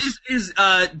crazy though course. is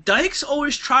Dykes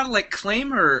always try to like claim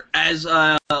her as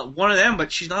one of them,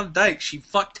 but she's not a Dyke. She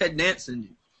fucked Ted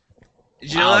Danson.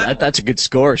 Did you know Wow, that? that's a good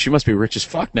score. She must be rich as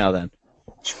fuck now then.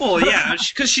 Well, yeah,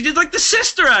 because she did like the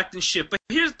sister act and shit. But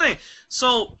here's the thing.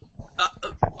 So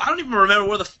I don't even remember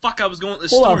where the fuck I was going with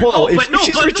this story. Hold on. Oh, If, but no, if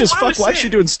she's but rich no, as what I fuck, was why is she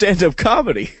saying- doing stand-up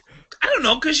comedy? I don't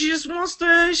know, because she just wants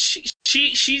to.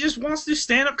 She just wants to do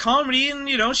stand-up comedy, and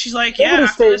she's like, Nobody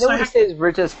after this, I nobody have stays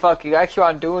rich as fuck. You gotta keep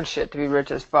on doing shit to be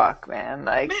rich as fuck, man.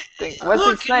 Like, what's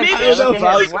look, the snipe? maybe- I don't know if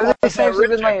I was What the snipes rich,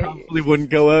 been I like? probably wouldn't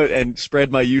go out and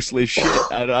spread my useless shit.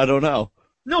 I don't know.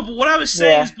 No, but what I was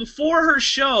saying Yeah. is before her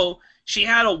show, she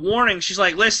had a warning. She's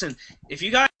like, listen, if you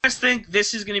guys think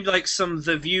this is going to be like some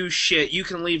The View shit, you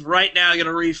can leave right now, get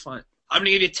a refund. I'm going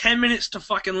to give you 10 minutes to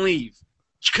fucking leave.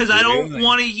 Because I don't Really?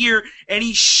 want to hear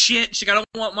any shit. She's like, I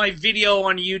don't want my video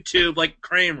on YouTube like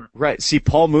Kramer. Right. See,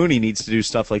 Paul Mooney needs to do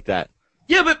stuff like that.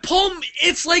 Yeah, but Paul,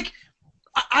 it's like,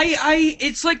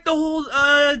 it's like the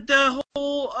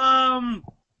whole,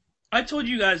 I told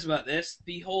you guys about this.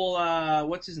 The whole,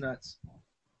 what's his nuts?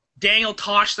 Daniel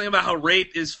Tosh thing about how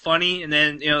rape is funny, and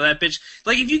then, that bitch.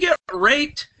 Like, if you get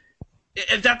raped,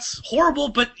 if that's horrible,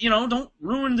 but, don't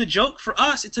ruin the joke for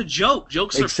us. It's a joke.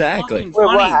 Jokes Exactly. are fucking Wait,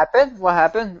 funny. what happened? What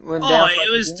happened? When Oh, Dan it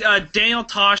was Daniel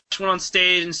Tosh went on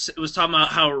stage and was talking about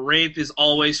how rape is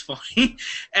always funny,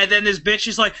 and then this bitch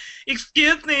is like,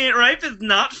 "Excuse me, rape is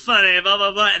not funny," blah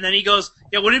blah blah, and then he goes,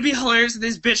 "Yeah, wouldn't it be hilarious if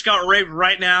this bitch got raped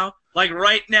right now, like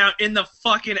right now in the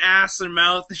fucking ass and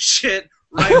mouth and shit,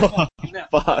 right fucking now?"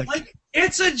 Fuck. Like,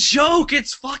 it's a joke.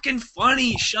 It's fucking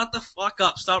funny. Shut the fuck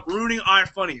up. Stop ruining our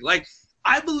funny. Like,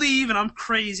 I believe, and I'm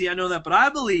crazy, I know that, but I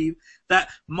believe that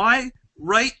my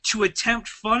right to attempt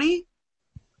funny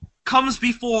comes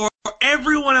before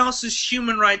everyone else's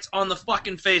human rights on the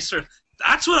fucking face earth.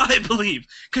 That's what I believe.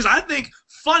 Because I think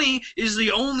funny is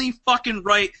the only fucking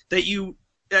right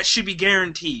that should be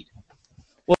guaranteed.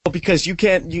 Well, because you're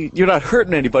not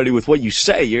hurting anybody with what you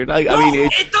say. You're not. No, I mean,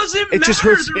 it doesn't it just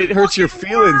matter. hurts. They're It hurts your fucking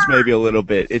feelings words. maybe a little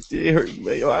bit. All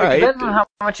It right. depends on how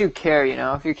much you care,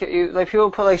 If you like,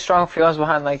 people put like strong feelings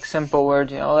behind like simple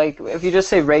words, Like if you just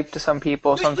say rape to some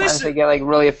people, Wait, sometimes listen. they get like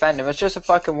really offended. It's just a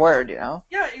fucking word, Yeah,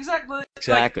 exactly.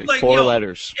 Exactly. Like, 4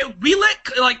 letters. We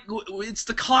it's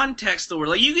the context of the word.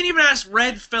 Like, you can even ask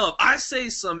Red Phillip. I say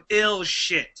some ill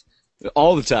shit.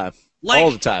 All the time. Like,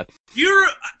 All the time.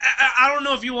 I don't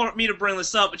know if you want me to bring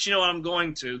this up, but you know what I'm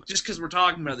going to, just because we're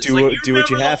talking about this. Do like, what you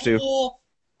remember have to.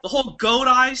 The whole goat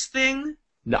eyes thing?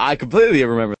 No, I completely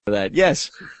remember that. Yes,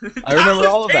 I remember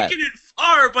all of that. I was taking it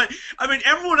far, but, I mean,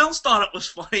 everyone else thought it was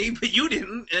funny, but you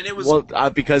didn't, and it was... Well,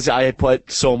 because I had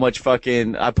put so much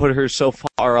I put her so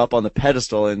far up on the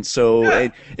pedestal, and so Yeah.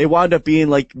 it wound up being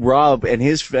like Rob and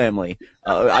his family.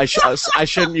 I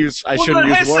shouldn't use Well,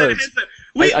 listen, words.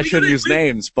 listen. I shouldn't use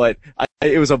names, but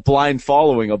it was a blind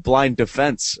following, a blind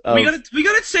defense. We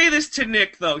gotta say this to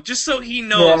Nick, though, just so he Yeah,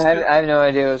 knows. I have no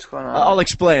idea what's going on. I'll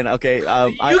explain. Okay,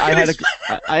 I can had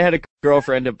explain. I had a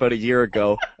girlfriend about a year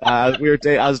ago. I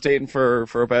was dating for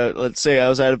about, let's say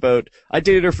I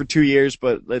dated her for 2 years,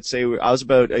 but let's say I was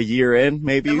about a year in,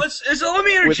 maybe. So let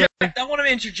me interject. I want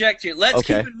to interject here. Let's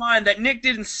Okay. keep in mind that Nick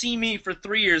didn't see me for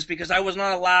 3 years because I was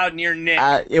not allowed near Nick.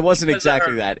 It wasn't Because of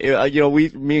exactly her.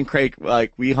 that. Me and Craig,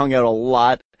 we hung out a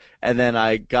lot, and then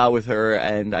I got with her,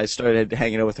 and I started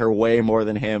hanging out with her way more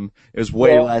than him. It was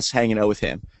way Yeah. less hanging out with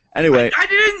him. Anyway, I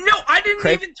didn't know. I didn't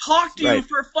Craig- even talk to you right.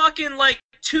 for fucking like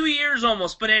 2 years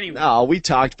almost. But anyway. no, we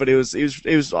talked, but it was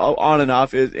on and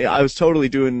off. I was totally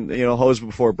doing, hose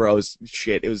before bros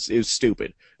shit. It was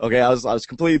stupid. Okay, I was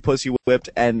completely pussy whipped,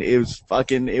 and it was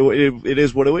fucking. It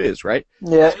is what it is, right?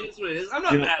 Yeah. It is what it is. I'm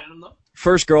not You know- mad at him though.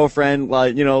 First girlfriend,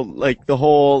 like the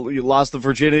whole, you lost the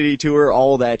virginity to her,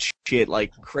 all that shit,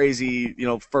 like crazy,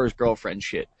 first girlfriend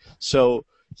shit. So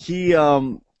he,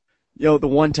 the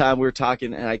one time we were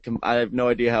talking, and I have no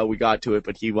idea how we got to it,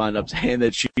 but he wound up saying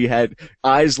that she had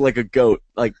eyes like a goat,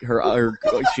 like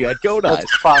she had goat eyes.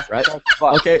 That's fuck. right? That's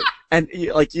fuck. Okay, and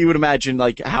like you would imagine,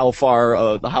 like how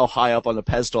high up on the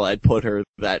pedestal I'd put her,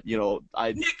 that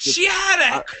Nick, she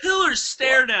had a killer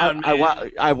stare down.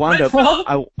 I wound Red up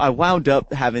Phillip? I wound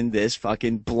up having this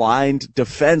fucking blind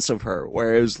defense of her,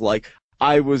 where it was like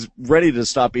I was ready to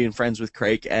stop being friends with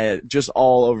Craig, and just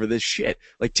all over this shit.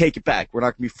 Like, take it back. We're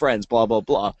not gonna be friends. Blah blah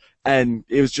blah. And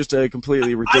it was just a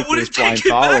completely I ridiculous wouldn't blind take it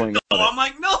back following though. of it. I'm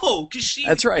like, no, because she.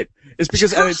 That's right. It's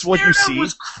because and it's what you stare down see.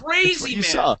 was That's crazy, what you man.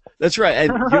 saw. That's right.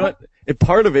 And you know what? And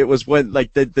part of it was when,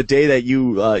 like, the day that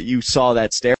you saw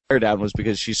that stare down was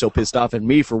because she's so pissed off at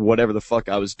me for whatever the fuck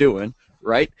I was doing.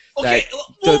 right? Okay,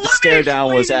 That the stare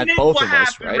down was at both of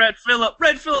us, right? Red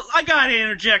Phillip, I gotta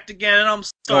interject again, and I'm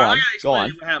sorry. I gotta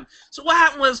explain what happened. So what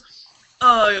happened was,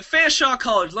 Fanshawe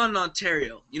College, London,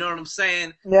 Ontario. You know what I'm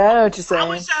saying? Yeah, I know what you're saying. I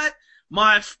was at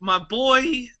my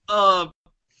boy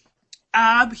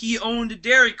Ab. He owned a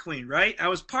Dairy Queen, right? I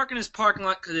was parking his parking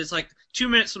lot because it's like 2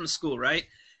 minutes from the school, right?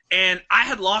 And I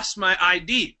had lost my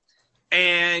ID,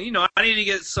 and you know I needed to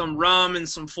get some rum and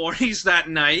some 40s that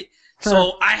night.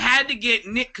 So I had to get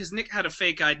Nick, because Nick had a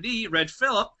fake ID, Red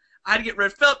Phillip. I had to get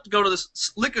Red Phillip to go to the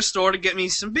liquor store to get me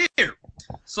some beer.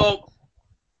 So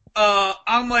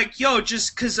I'm like, yo,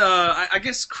 just because I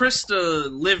guess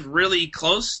Krista lived really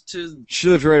close to... She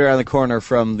lived right around the corner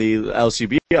from the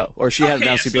LCBO, or she had an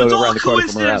LCBO around the corner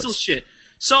from her house. Shit.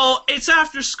 So it's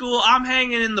after school. I'm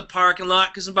hanging in the parking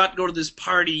lot because I'm about to go to this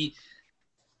party.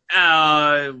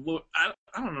 I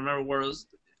don't remember where it was.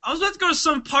 I was about to go to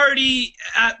some party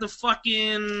at the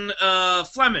fucking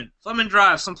Fleming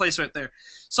Drive, someplace right there.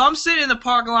 So I'm sitting in the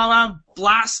parking lot, I'm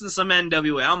blasting some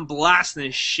NWA. I'm blasting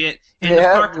this shit in the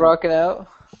parking lot. Rocking out.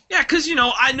 Yeah, because, you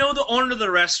know, I know the owner of the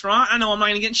restaurant. I know I'm not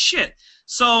going to get shit.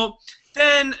 So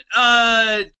then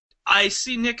I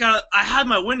see Nick out. I had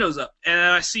my windows up, and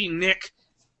I see Nick,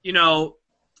 you know,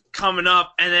 coming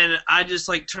up, and then I just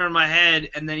like turn my head,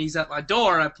 and then he's at my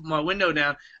door, and I put my window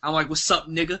down. I'm like, "What's up,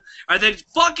 nigga?" And then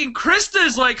fucking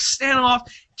Krista's like standing off,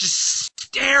 just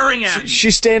staring at me.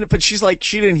 She's standing, but she's like,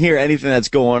 she didn't hear anything that's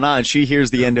going on. She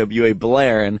hears the NWA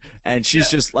blaring, and she's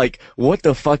just like, "What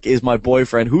the fuck is my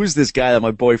boyfriend? Who's this guy that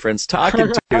my boyfriend's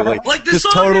talking to?" Like the just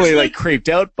song totally is, like creeped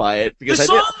out by it because the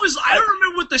song was. I don't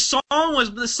remember what the song was,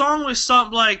 but the song was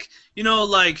something like, you know,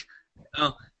 like.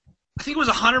 I think it was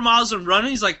 100 miles and running.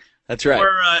 He's like, that's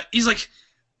right. He's like,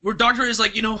 where Dr. is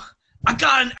like, you know, I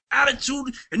got an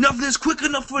attitude, and nothing is quick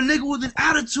enough for a nigga with an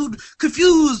attitude.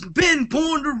 Confused, been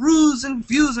born to ruse and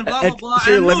fuse and blah blah blah.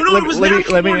 Here,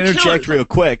 let me interject real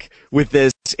quick with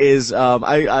this. Is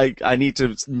I need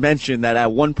to mention that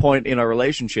at one point in our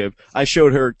relationship, I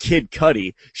showed her Kid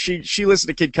Cudi. She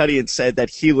listened to Kid Cudi and said that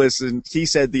he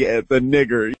said the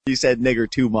nigger. He said nigger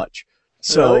too much.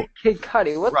 So really? Kid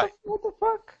Cudi, what the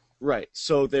fuck? Right,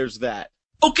 so there's that.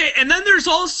 Okay, and then there's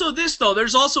also this, though.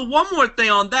 There's also one more thing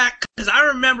on that, because I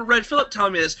remember Red Phillip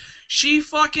telling me this. She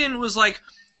fucking was like,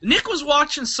 Nick was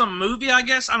watching some movie, I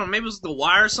guess. I don't know, maybe it was The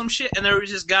Wire or some shit, and there was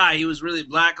this guy. He was really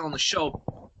black on the show.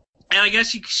 And I guess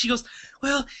she goes,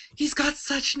 well, he's got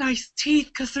such nice teeth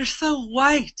because they're so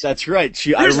white. That's right.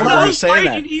 I remember her saying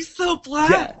that. And he's so black.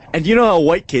 Yeah, and you know how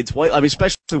white kids,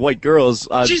 especially white girls,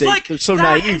 they're so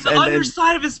naive. And the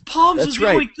underside of his palms was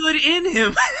really good in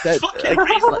him.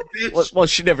 Well,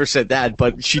 she never said that,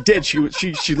 but she did.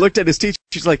 She looked at his teeth.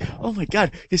 She's like, oh my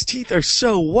god, his teeth are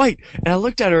so white. And I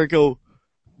looked at her and go,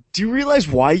 do you realize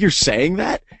why you're saying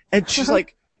that? And she's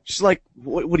like,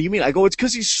 what do you mean? I go, it's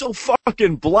because he's so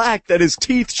fucking black that his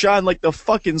teeth shine like the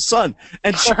fucking sun.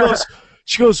 And she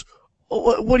goes,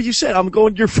 what do you say? I'm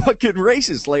going, you're fucking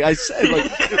racist. Like I said,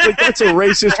 like that's a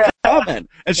racist comment.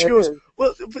 And she goes,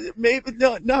 well, maybe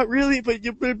not really, but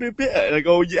you. And I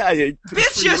go, yeah.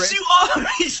 Bitch, yes, you are.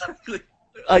 Exactly.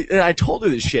 I told her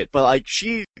this shit, but like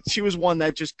she was one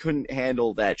that just couldn't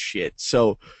handle that shit.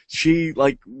 So she,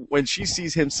 like, when she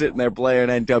sees him sitting there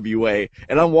blaring NWA,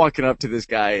 and I'm walking up to this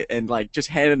guy and like just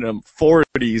handing him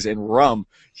 40s and rum,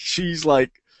 she's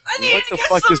like, what the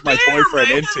fuck is my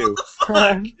boyfriend into?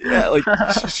 Yeah, like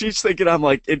she's thinking I'm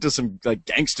like into some like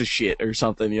gangsta shit or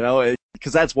something, you know?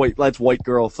 Because that's white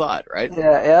girl thought, right?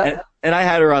 Yeah. And I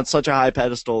had her on such a high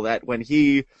pedestal that when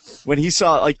he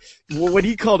saw, like, when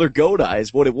he called her goat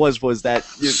eyes, what it was that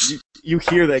you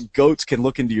hear that goats can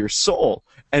look into your soul.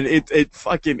 And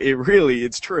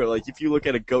it's true. Like, if you look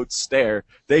at a goat stare,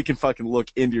 they can fucking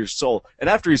look into your soul. And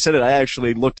after he said it, I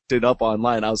actually looked it up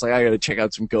online. I was like, I gotta check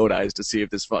out some goat eyes to see if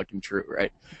this is fucking true,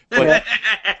 right? But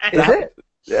is it?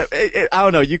 I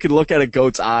don't know. You can look at a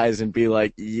goat's eyes and be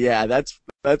like, yeah, that's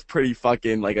pretty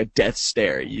fucking like a death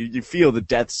stare. You feel the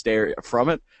death stare from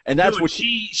it, and that's what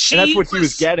he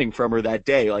was getting from her that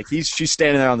day. Like she's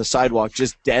standing there on the sidewalk,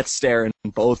 just death staring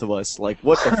both of us. Like,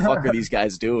 what the fuck are these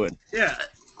guys doing? Yeah.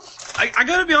 I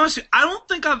gotta be honest with you, I don't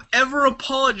think I've ever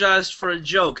apologized for a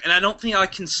joke, and I don't think I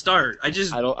can start. I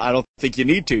don't think you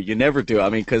need to. You never do. I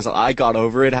mean, because I got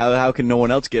over it. How can no one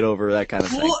else get over that kind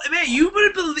of thing? Well, man, you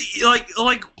would believe,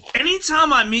 like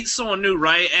anytime I meet someone new,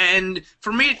 right? And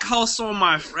for me to call someone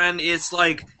my friend, it's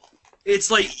like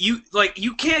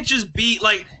you can't just be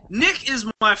like, Nick is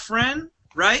my friend,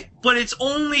 right? But it's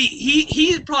only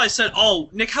he probably said, oh,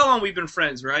 Nick, how long we been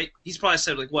friends, right? He's probably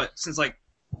said like what, since like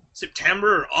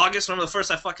September or August, whenever the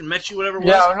first I fucking met you, whatever it was.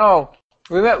 Yeah, I know.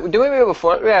 Did we meet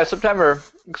before? Yeah, September.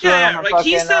 Yeah, like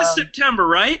he says September,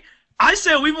 right? I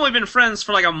said we've only been friends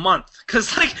for like a month,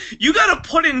 cause like you gotta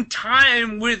put in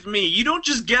time with me. You don't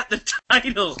just get the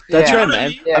title. That's right,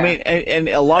 man. Yeah. I mean, and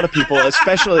a lot of people,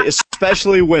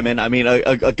 especially women. I mean,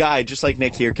 a guy just like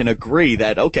Nick here can agree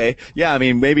that okay, yeah. I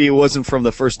mean, maybe it wasn't from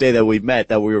the first day that we met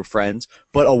that we were friends,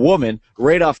 but a woman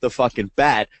right off the fucking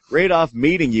bat, right off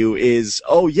meeting you is,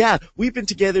 oh yeah, we've been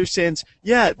together since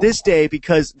this day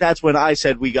because that's when I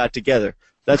said we got together.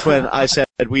 That's when I said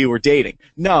we were dating.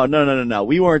 No.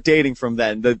 We weren't dating from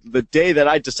then. The day that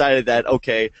I decided that,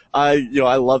 okay, I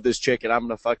love this chick and I'm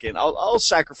gonna fucking, I'll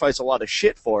sacrifice a lot of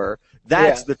shit for her.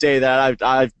 That's the day that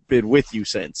I've been with you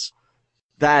since.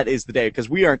 That is the day, because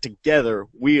we aren't together.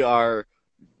 We are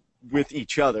with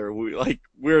each other.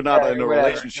 We're not in a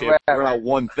relationship. We're not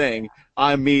one thing.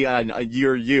 I'm me and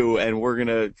you're you, and we're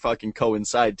gonna fucking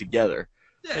coincide together.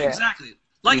 Yeah, exactly.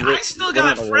 Like I still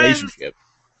got friends.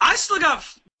 I still got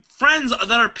friends that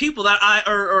are people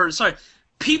that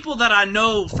people that I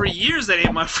know for years that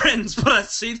ain't my friends, but I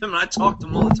see them and I talk to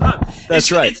them all the time.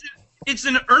 That's right. It's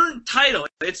an earned title.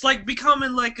 It's like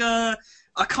becoming like a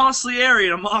consigliere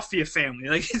in a mafia family.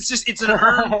 Like it's an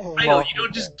earned title. You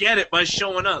don't just get it by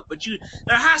showing up, but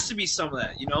there has to be some of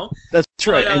that, you know. That's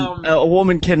right. And a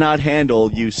woman cannot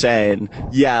handle you saying,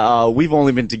 we've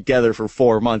only been together for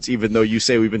 4 months, even though you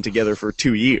say we've been together for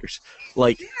 2 years.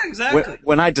 Like, exactly.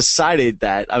 When I decided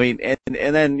that, I mean, and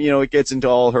then, it gets into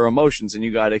all her emotions, and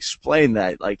you gotta explain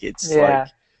that. Like, it's like,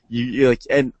 you like,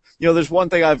 and, there's one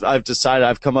thing I've decided,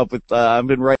 I've come up with, I've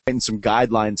been writing some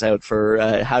guidelines out for,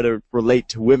 how to relate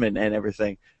to women and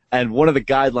everything. And one of the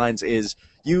guidelines is,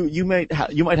 you might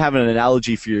have an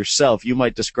analogy for yourself. You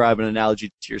might describe an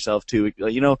analogy to yourself too.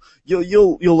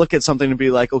 You'll look at something and be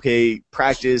like, okay,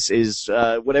 practice is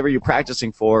whatever you're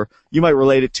practicing for. You might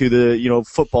relate it to the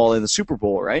football in the Super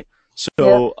Bowl, right?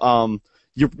 So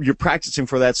you're practicing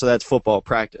for that, so that's football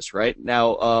practice, right?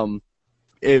 Now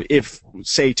if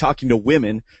say talking to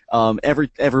women,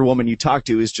 every woman you talk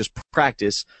to is just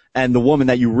practice, and the woman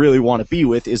that you really want to be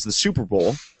with is the Super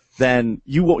Bowl. Then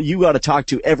you got to talk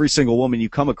to every single woman you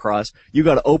come across. You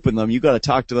got to open them. You got to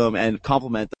talk to them and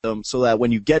compliment them, so that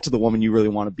when you get to the woman you really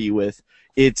want to be with,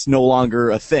 it's no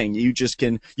longer a thing. You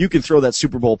can throw that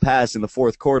Super Bowl pass in the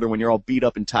fourth quarter when you're all beat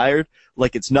up and tired,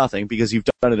 like it's nothing, because you've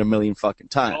done it a million fucking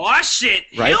times. Oh shit!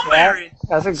 Right? Hail Mary.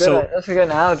 That's a good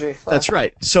analogy. That's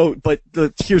right. So, but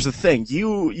here's the thing: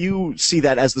 you see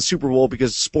that as the Super Bowl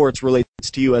because sports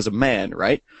relates to you as a man,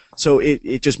 right? So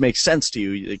it just makes sense to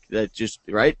you. That just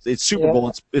right. It's Super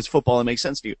Bowl. It's football. It makes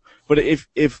sense to you. But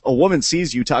if a woman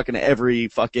sees you talking to every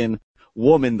fucking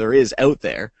woman there is out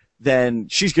there, then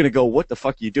she's gonna go, "What the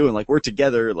fuck are you doing? Like, we're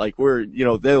together. Like, we're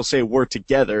they'll say we're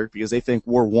together because they think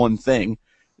we're one thing,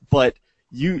 but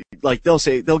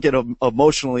they'll get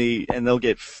emotionally and they'll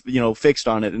get fixed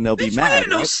on it and they'll be mad.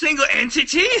 No single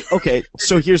entity. Okay,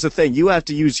 so here's the thing: you have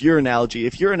to use your analogy.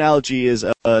 If your analogy is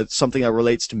something that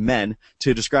relates to men,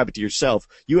 to describe it to yourself,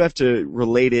 you have to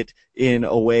relate it in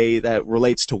a way that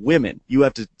relates to women. You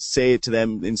have to say it to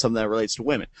them in something that relates to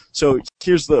women. So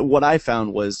here's what I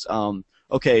found was.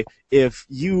 Okay, if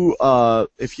you are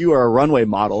a runway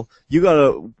model, you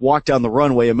gotta walk down the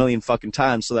runway a million fucking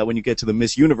times so that when you get to the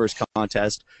Miss Universe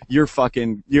contest, you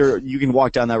can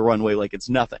walk down that runway like it's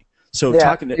nothing. So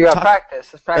practice. It's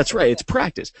practice. That's right. It's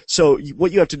practice. So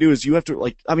what you have to do is you have to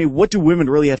what do women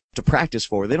really have to practice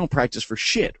for? They don't practice for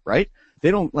shit, right?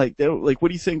 They don't what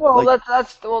do you think? Well,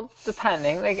 that's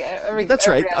depending. Like that's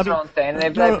right. Has their own thing. They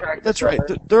practice. That's right.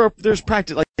 There's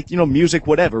practice, music,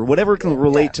 whatever can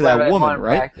relate to that woman,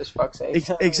 right? Practice, fuck's sake.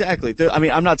 Exactly. I mean,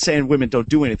 I'm not saying women don't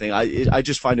do anything. I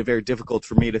just find it very difficult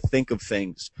for me to think of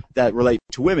things that relate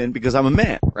to women because I'm a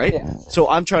man, right? Yeah. So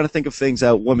I'm trying to think of things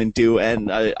that women do,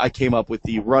 and I came up with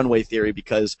the runway theory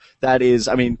because that is,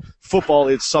 I mean, football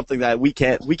is something that we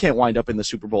can't wind up in the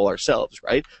Super Bowl ourselves,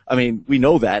 right? I mean, we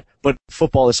know that, but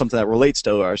football is something that relates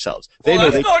to ourselves.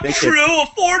 That's not true. A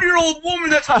 40-year-old woman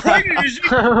that's pregnant is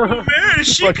a man.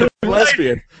 She can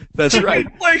lesbian. That's right.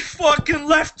 She play fucking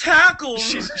left tackle.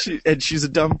 She's a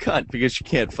dumb cunt because she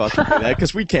can't fucking do that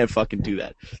because we can't fucking do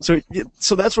that.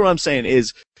 So that's what I'm saying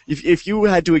is if you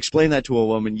had to explain that to a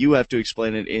woman, you have to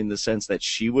explain it in the sense that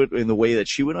in the way that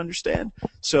she would understand.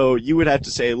 So you would have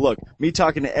to say, look, me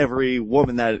talking to every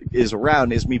woman that is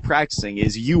around is me practicing,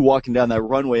 is you walking down that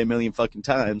runway a million fucking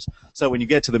times. So when you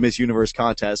get to the Miss Universe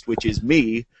contest, which is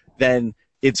me, then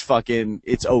it's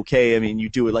okay. I mean, you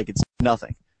do it like it's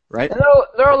nothing. right? And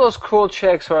there are those cool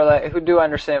chicks who do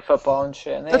understand football and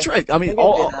shit. And That's right. I mean,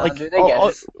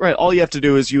 right. all you have to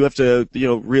do is you have to,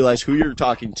 realize who you're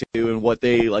talking to and what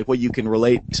you can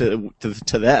relate to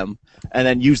them, and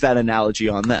then use that analogy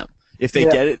on them. If they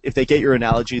get it, if they get your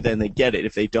analogy, then they get it.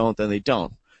 If they don't, then they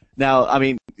don't. Now, I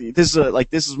mean, this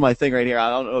is my thing right here. I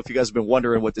don't know if you guys have been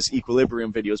wondering what this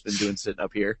equilibrium video has been doing sitting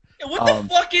up here. Yeah, what the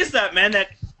fuck is that, man?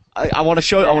 I want to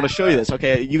show you this.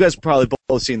 Okay, you guys probably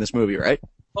both seen this movie, right?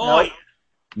 Oh.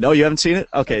 No, you haven't seen it?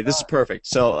 Okay, this is perfect.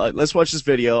 So let's watch this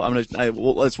video.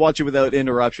 Let's watch it without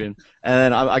interruption, and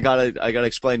then I gotta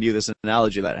explain to you this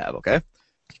analogy that I have. Okay.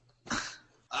 All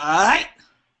right.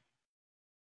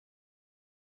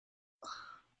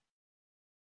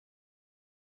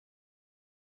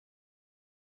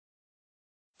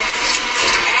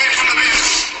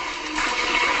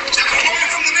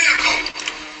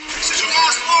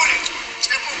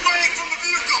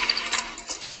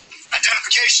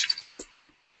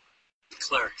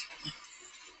 Cleric.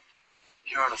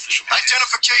 You're on official.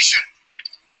 Identification.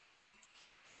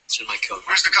 It's in my coat.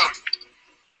 Where's the code?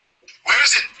 Where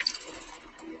is it?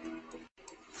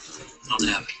 I don't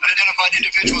have it. Unidentified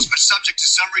individuals, but subject to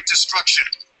summary destruction.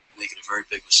 Making a very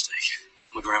big mistake.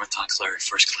 I'm a Grammaton cleric,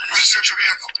 first class. Search your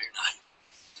vehicle. No, you're not.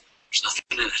 There's nothing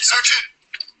in it. Search it.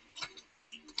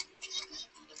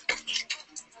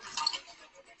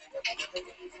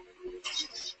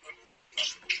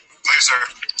 Please, sir.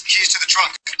 Keys to the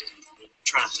trunk. I'm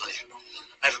trying to tell you.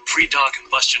 I have a pre-dawn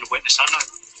combustion witness. I'm not...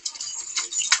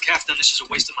 Captain, this is a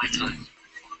waste of my time.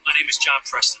 My name is John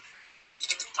Preston.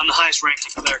 I'm the highest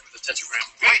ranking cleric with a tetragram.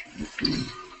 Wait.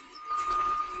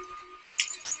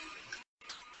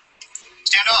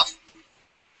 Stand off.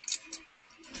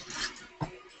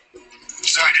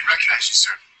 Sorry, I didn't recognize you,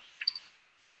 sir.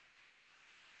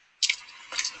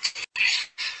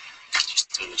 Just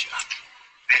do the job.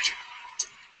 Thank you.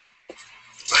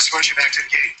 Let's escort you back to the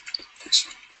gate. Thanks.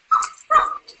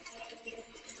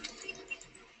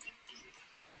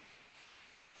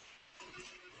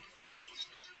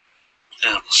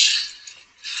 Animals.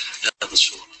 Animals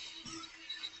full of them.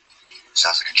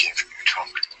 Sounds like it came from your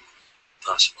trunk.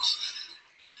 Possible.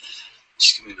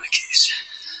 Just give me my keys.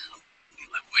 I'll be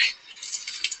my way.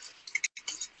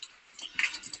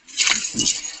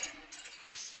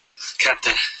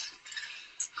 Captain,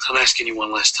 I'm asking you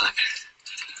one last time.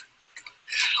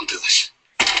 Don't do this.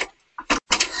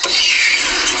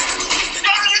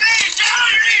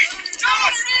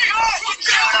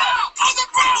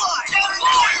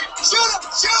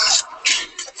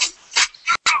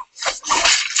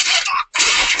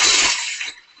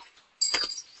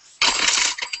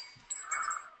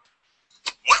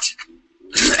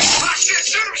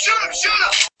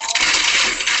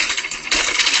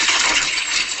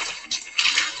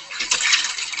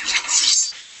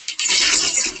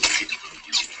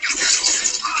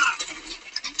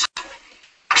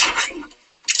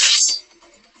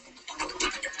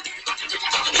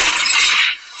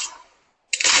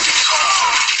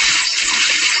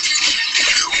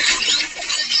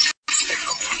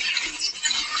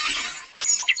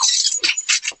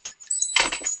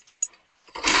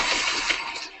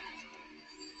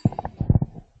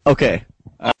 Okay.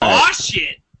 Oh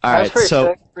shit! All right.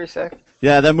 So pretty sick.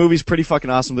 yeah, that movie's pretty fucking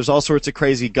awesome. There's all sorts of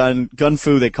crazy gun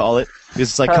fu they call it, because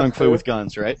it's like kung fu with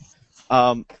guns, right?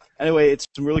 Anyway, it's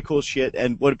some really cool shit,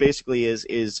 and what it basically is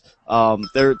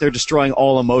they're destroying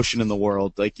all emotion in the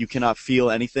world. Like, you cannot feel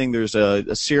anything. There's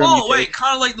a serum. Oh wait,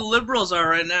 kind of like the liberals are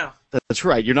right now. That's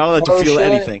right. You're not allowed to feel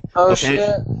anything. Oh okay?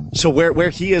 shit! So where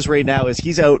he is right now is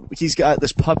he's out. He's got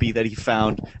this puppy that he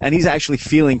found, and he's actually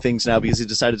feeling things now because he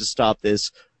decided to stop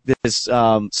this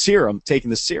serum, taking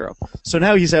the serum. So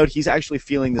now he's out. He's actually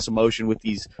feeling this emotion with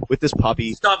this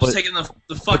puppy. Stop taking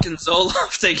the fucking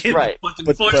Zoloft, taking right.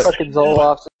 the fucking Fucking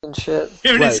Zoloft and shit.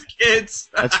 Him and his kids.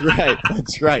 That's right.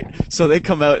 That's right. So they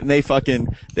come out and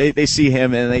they see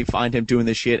him and they find him doing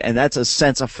this shit, and that's a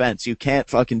sense offense. You can't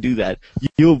fucking do that.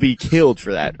 You'll be killed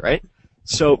for that, right?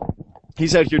 So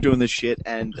he's out here doing this shit,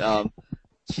 and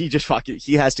he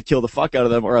has to kill the fuck out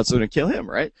of them, or else they're gonna kill him,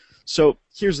 right? So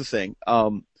here's the thing.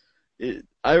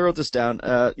 I wrote this down.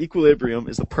 Equilibrium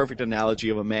is the perfect analogy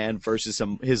of a man versus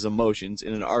his emotions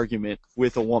in an argument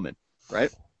with a woman,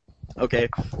 right? Okay,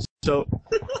 so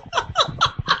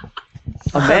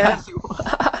a man.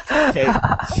 Okay,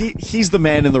 he's the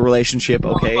man in the relationship.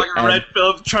 Okay, Fucking Red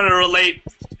Phillip trying to relate.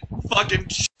 Fucking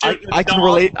shit. I can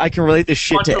relate this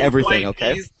shit to everything.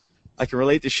 Okay. I can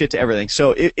relate this shit to everything.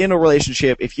 So in a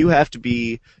relationship, if you have to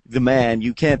be the man,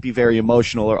 you can't be very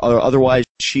emotional, or otherwise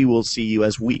she will see you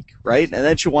as weak, right? And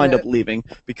then she'll wind up leaving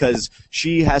because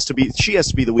she has to be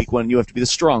the weak one, and you have to be the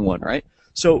strong one, right?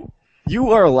 So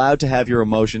you are allowed to have your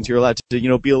emotions. You're allowed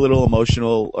to, be a little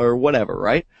emotional or whatever,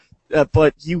 right?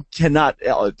 But you cannot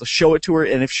show it to her,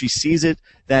 and if she sees it,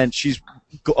 then she's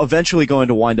eventually going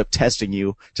to wind up testing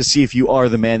you to see if you are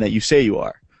the man that you say you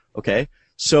are. Okay?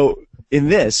 So in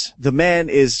this, the man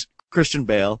is Christian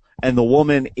Bale, and the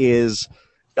woman is,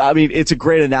 I mean, it's a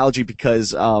great analogy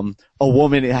because a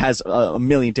woman has a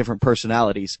million different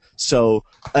personalities. So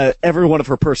every one of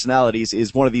her personalities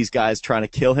is one of these guys trying to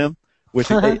kill him, which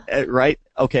right?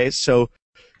 Okay, so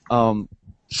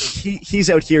he's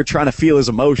out here trying to feel his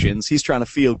emotions. He's trying to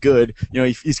feel good.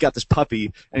 He's got this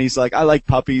puppy, and he's like, I like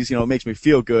puppies. It makes me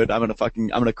feel good. I'm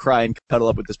gonna cry and cuddle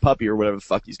up with this puppy or whatever the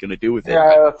fuck he's gonna do with it. Yeah,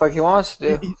 whatever the fuck he wants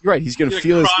to do. Right, he's gonna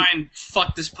feel cry and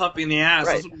fuck this puppy in the ass.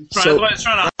 Right. That's why he's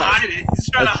trying to hide it. He's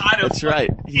trying to hide it. That's right.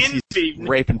 He's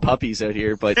raping puppies out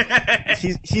here, but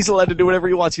he's allowed to do whatever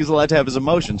he wants. He's allowed to have his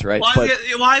emotions, right?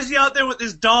 Why is he out there with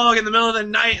this dog in the middle of the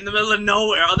night, in the middle of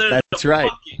nowhere? That's right.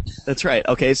 That's right.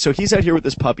 Okay, so he's out here with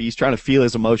this puppy. He's trying to feel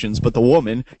his emotions, but the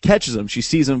woman catches him. She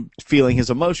sees him feeling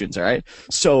his emotions, all right?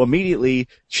 So immediately,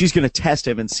 she's going to test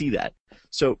him and see that.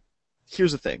 So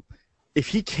here's the thing. If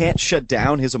he can't shut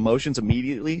down his emotions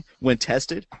immediately when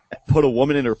tested, put a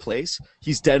woman in her place,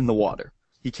 he's dead in the water.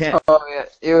 He can't. Oh, yeah.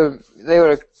 They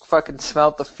would have fucking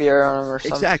smelt the fear on him or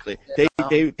something. Exactly.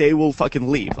 They will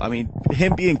fucking leave. I mean,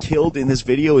 him being killed in this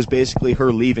video is basically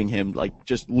her leaving him, like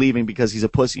just leaving because he's a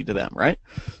pussy to them, right?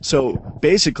 So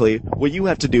basically, what you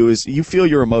have to do is you feel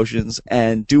your emotions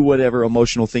and do whatever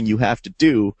emotional thing you have to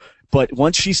do. But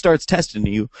once she starts testing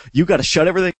you, you got to shut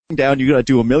everything down. You got to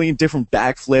do a million different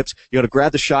backflips. You got to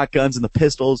grab the shotguns and the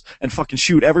pistols and fucking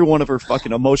shoot every one of her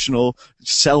fucking emotional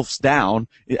selves down,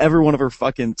 every one of her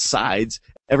fucking sides,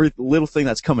 every little thing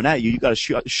that's coming at you. You got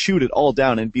to shoot it all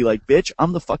down and be like, bitch,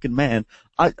 I'm the fucking man.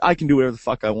 I can do whatever the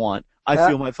fuck I want. I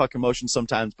feel my fucking emotions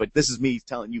sometimes, but this is me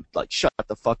telling you, like, shut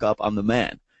the fuck up. I'm the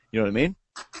man. You know what I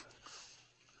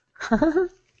mean?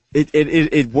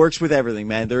 It works with everything,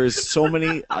 man. There is so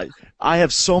many. I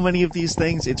have so many of these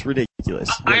things. It's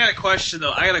ridiculous. I got a question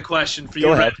though. I got a question for you,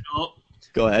 Go ahead. Red Phillip.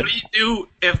 Go ahead. What do you do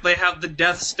if they have the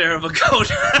death stare of a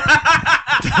goat?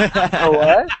 Oh,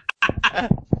 what?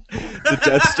 The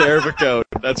death stare of a goat.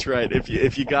 That's right.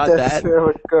 If you got Death that, stare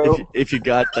of a goat. if you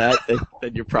got that,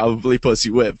 then you're probably pussy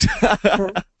whipped. You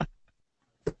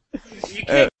can't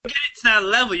get it to that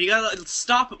level. You gotta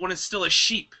stop it when it's still a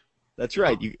sheep. That's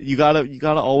right. You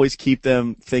gotta always keep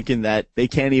them thinking that they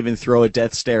can't even throw a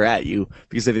death stare at you,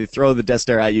 because if they throw the death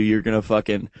stare at you, you're gonna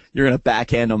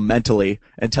backhand them mentally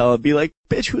and tell them, be like,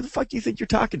 bitch, who the fuck do you think you're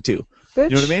talking to? Bitch,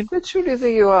 you know what I mean? Bitch, who do you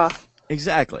think you are?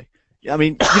 Exactly. I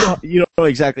mean, you don't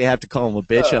exactly have to call them a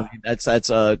bitch. I mean, that's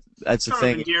the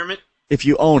thing. Endearment. If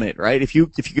you own it, right? If you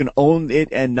can own it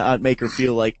and not make her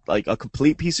feel like a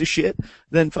complete piece of shit,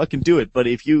 then fucking do it. But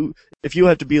if you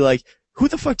have to be like, who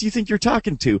the fuck do you think you're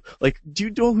talking to? Like, do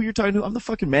you know who you're talking to? I'm the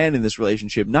fucking man in this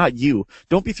relationship, not you.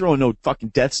 Don't be throwing no fucking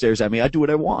death stares at me. I do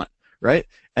what I want, right?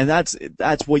 And that's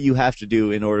what you have to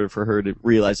do in order for her to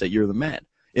realize that you're the man.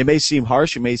 It may seem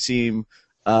harsh, it may seem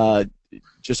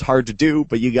just hard to do,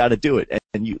 but you got to do it.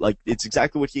 And you, like, it's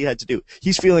exactly what he had to do.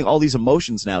 He's feeling all these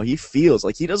emotions now. He feels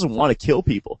like he doesn't want to kill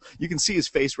people. You can see his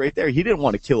face right there. He didn't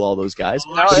want to kill all those guys.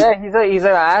 Oh yeah, he's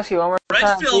like, I ask you one more time.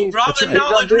 Red Phillip, drop the right.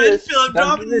 knowledge. Red Phillip,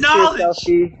 drop the knowledge.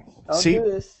 See,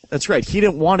 that's right. He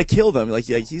didn't want to kill them. Like,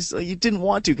 he didn't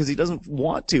want to because he doesn't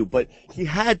want to, but he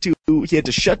had to. He had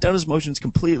to shut down his emotions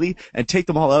completely and take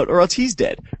them all out, or else he's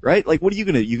dead, right? Like, what are you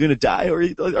gonna die, or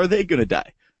are they gonna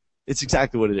die? It's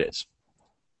exactly what it is.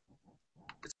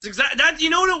 It's that. You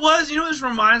know what it was? You know what this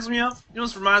reminds me of? You know what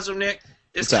this reminds me of, Nick?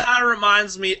 This kind of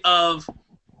reminds me of.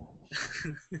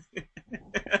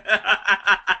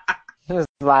 Just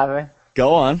laughing.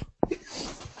 Go on.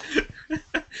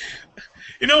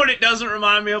 You know what it doesn't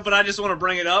remind me of, but I just want to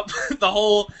bring it up? The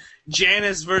whole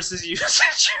Janice versus you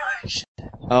situation.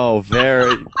 Oh,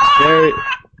 very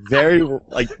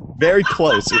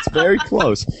close. It's very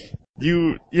close.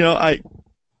 You know,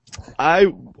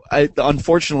 I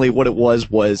unfortunately what it was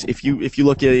if you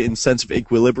look at it in sense of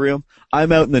equilibrium,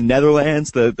 I'm out in the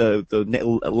Netherlands,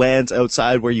 the lands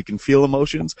outside where you can feel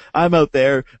emotions. I'm out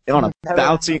there on a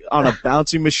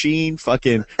bouncy machine,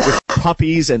 fucking with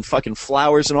puppies and fucking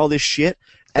flowers and all this shit,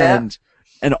 and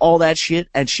all that shit,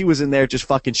 and she was in there just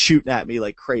fucking shooting at me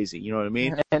like crazy. You know what I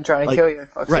mean? And trying to kill you.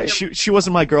 Right. She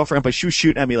wasn't my girlfriend, but she was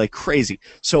shooting at me like crazy.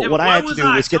 So what I had to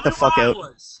do was get the fuck out.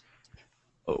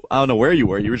 Oh, I don't know where you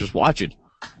were. You were just watching.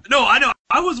 No, I know.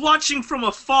 I was watching from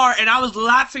afar, and I was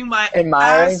laughing my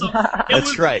Admiring. ass off. It That's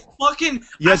was right. Fucking.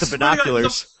 You had the swear to God,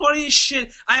 binoculars. the funniest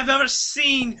shit I have ever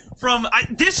seen from.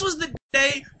 This was the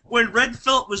day when Red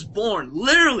Phillip was born.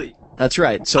 Literally. That's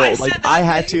right. So I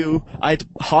had to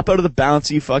hop out of the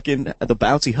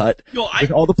bouncy hut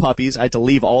with all the puppies. I had to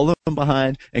leave all of them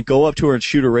behind and go up to her and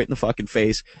shoot her right in the fucking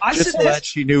face, just so that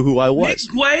she knew who I was.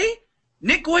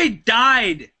 Nick Guay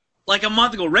died like a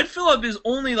month ago. Red Phillip is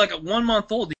only like 1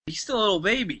 month old. He's still a little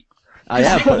baby.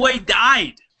 Nick Guay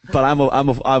died. But I'm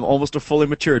almost a fully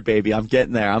matured baby. I'm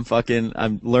getting there. I'm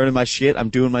learning my shit.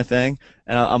 I'm doing my thing,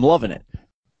 and I'm loving it.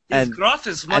 His growth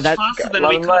is much faster than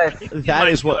we could. That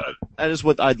is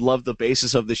what I'd love the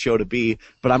basis of the show to be.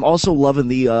 But I'm also loving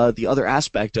the other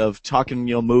aspect of talking,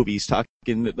 movies,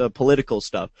 talking the political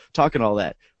stuff, talking all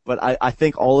that. But I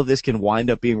think all of this can wind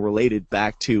up being related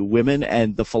back to women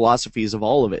and the philosophies of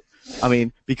all of it. I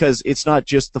mean, because it's not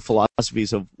just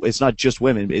it's not just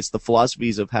women, it's the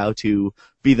philosophies of how to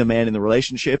be the man in the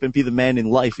relationship and be the man in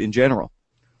life in general.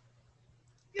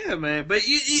 Yeah, man. But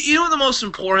you know what the most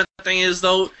important thing is,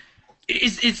 though?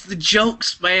 It's the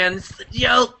jokes, man. It's the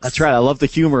jokes. That's right. I love the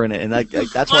humor in it, and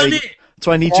that's why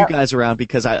I need you guys around,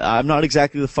 because I'm not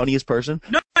exactly the funniest person,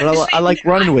 but I like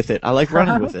running with it. I like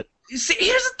running with it. See,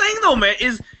 here's the thing, though, man.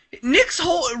 Is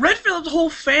Red Phillip's whole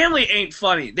family ain't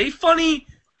funny. They funny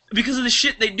because of the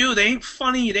shit they do. They ain't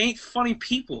funny. They ain't funny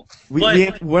people.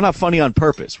 We're not funny on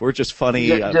purpose. We're just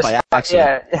funny by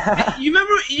accident. Yeah. You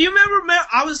remember, man?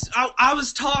 I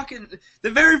was talking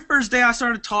the very first day I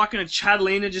started talking to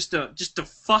Chadlena just to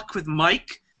fuck with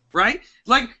Mike, right?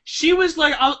 Like she was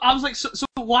like, I was like, so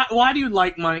why do you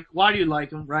like Mike? Why do you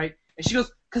like him, right? And she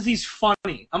goes, 'cause he's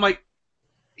funny. I'm like,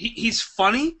 he's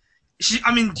funny. Do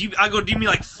you mean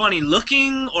like funny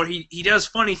looking, or he does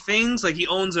funny things, like he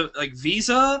owns a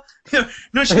Visa?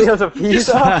 No, he owns a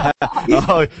Visa.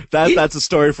 That's a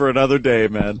story for another day,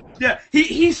 man. Yeah,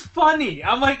 he's funny.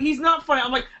 I'm like, he's not funny.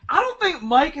 I'm like, I don't think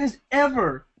Mike has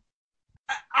ever.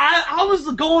 I was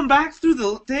going back through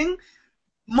the thing.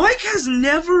 Mike has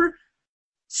never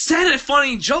said a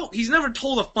funny joke. He's never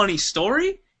told a funny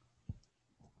story.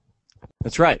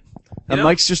 That's right. And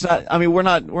Mike's just not. I mean, we're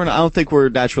not. I don't think we're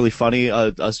naturally funny,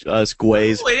 us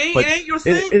Guays. It ain't your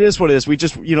thing. It is what it is. We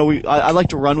just, I like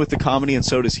to run with the comedy, and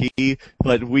so does he.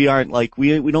 But we aren't like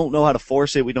we don't know how to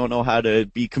force it. We don't know how to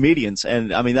be comedians,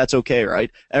 and I mean that's okay, right?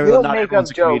 You don't make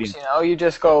up jokes, You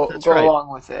just go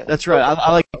along with it. That's right.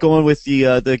 I like going with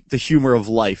the humor of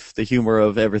life, the humor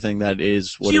of everything that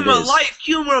is what humor it is. Humor of life,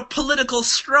 humor of political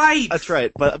strife. That's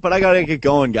right. But I gotta get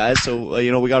going, guys. So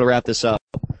we gotta wrap this up.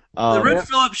 The Red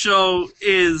Phillip show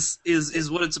is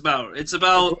what it's about. It's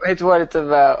about. It's what it's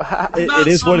about. It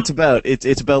is what it's about.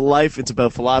 It's about life. It's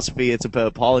about philosophy. It's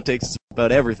about politics. It's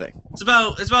about everything.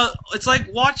 It's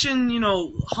like watching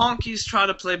honkies try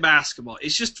to play basketball.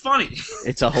 It's just funny.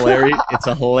 It's a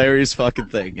hilarious fucking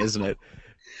thing, isn't it?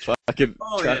 Fucking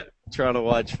trying to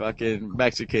watch fucking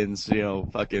Mexicans,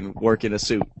 fucking work in a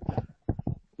suit.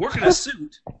 Work in a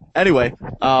suit. Anyway,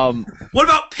 what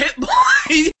about Pitbull?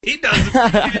 he doesn't.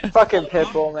 Fucking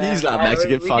Pitbull, man. He's not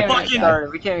Mexican. We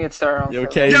can't get started on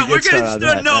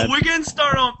Pitbull. We're getting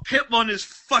started on Pitbull and his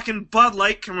fucking Bud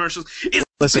Light commercials.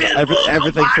 Listen,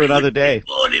 everything for another day.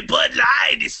 Bud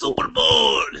Light, the Super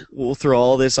Bowl. We'll throw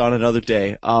all this on another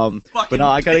day. But no,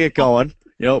 I gotta get going.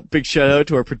 Big shout out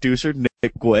to our producer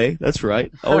Nick Guay. That's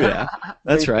right. Oh yeah,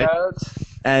 that's right.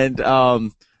 And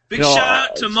big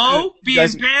shout out to Mo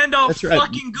being banned on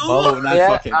fucking Google. Mo, I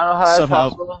don't know how that's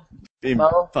possible. Being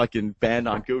fucking banned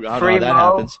on Google. I don't free know how that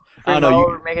Mo. happens. Free I don't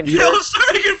know. Start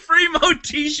making free Mo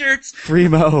t-shirts. Free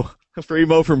Mo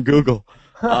from Google.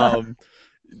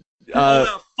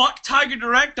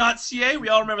 FuckTigerDirect.ca. We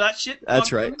all remember that shit.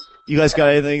 That's right. You guys got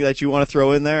anything that you want to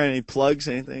throw in there? Any plugs?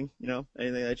 Anything?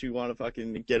 Anything that you want to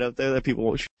fucking get out there that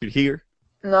people should hear?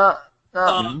 No.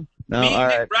 No. Me All and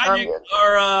right. Brad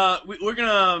are we're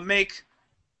gonna make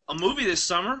a movie this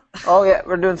summer. Oh yeah,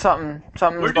 we're doing something.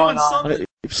 We're doing something.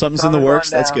 If something's in the works,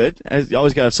 that's good. You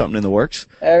always got to have something in the works.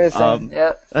 Everything.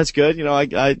 That's good.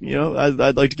 I'd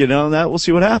like to get in on that. We'll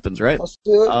see what happens, right? Let's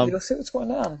do it. We'll see what's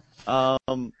going on.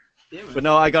 But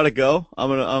no, I gotta go. I'm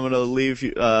gonna leave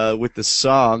you with the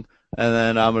song, and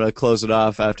then I'm gonna close it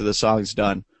off after the song's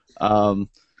done.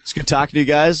 It's good talking to you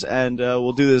guys, and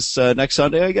we'll do this next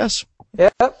Sunday, I guess.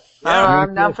 Yep.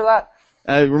 I'm down for that.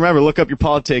 Remember, look up your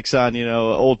politics on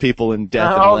old people and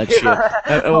death and all that shit.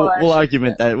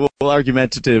 We'll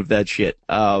argumentative that shit.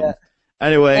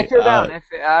 Anyway, if you're down,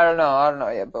 I don't know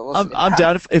yet, but we'll see. I'm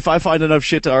down. If I find enough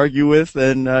shit to argue with,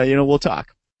 then we'll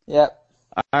talk. Yep.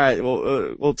 All right.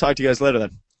 We'll talk to you guys later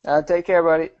then. Take care,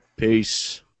 buddy.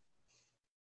 Peace.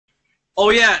 Oh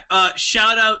yeah.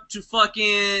 Shout out to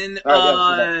fucking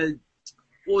what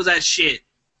was that shit?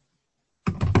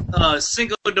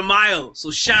 Cinco de Mayo.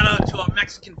 So shout out to our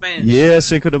Mexican fans. Yeah,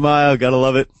 Cinco de Mayo. Gotta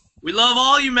love it. We love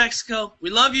all you, Mexico.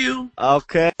 We love you.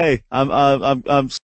 Okay, I'm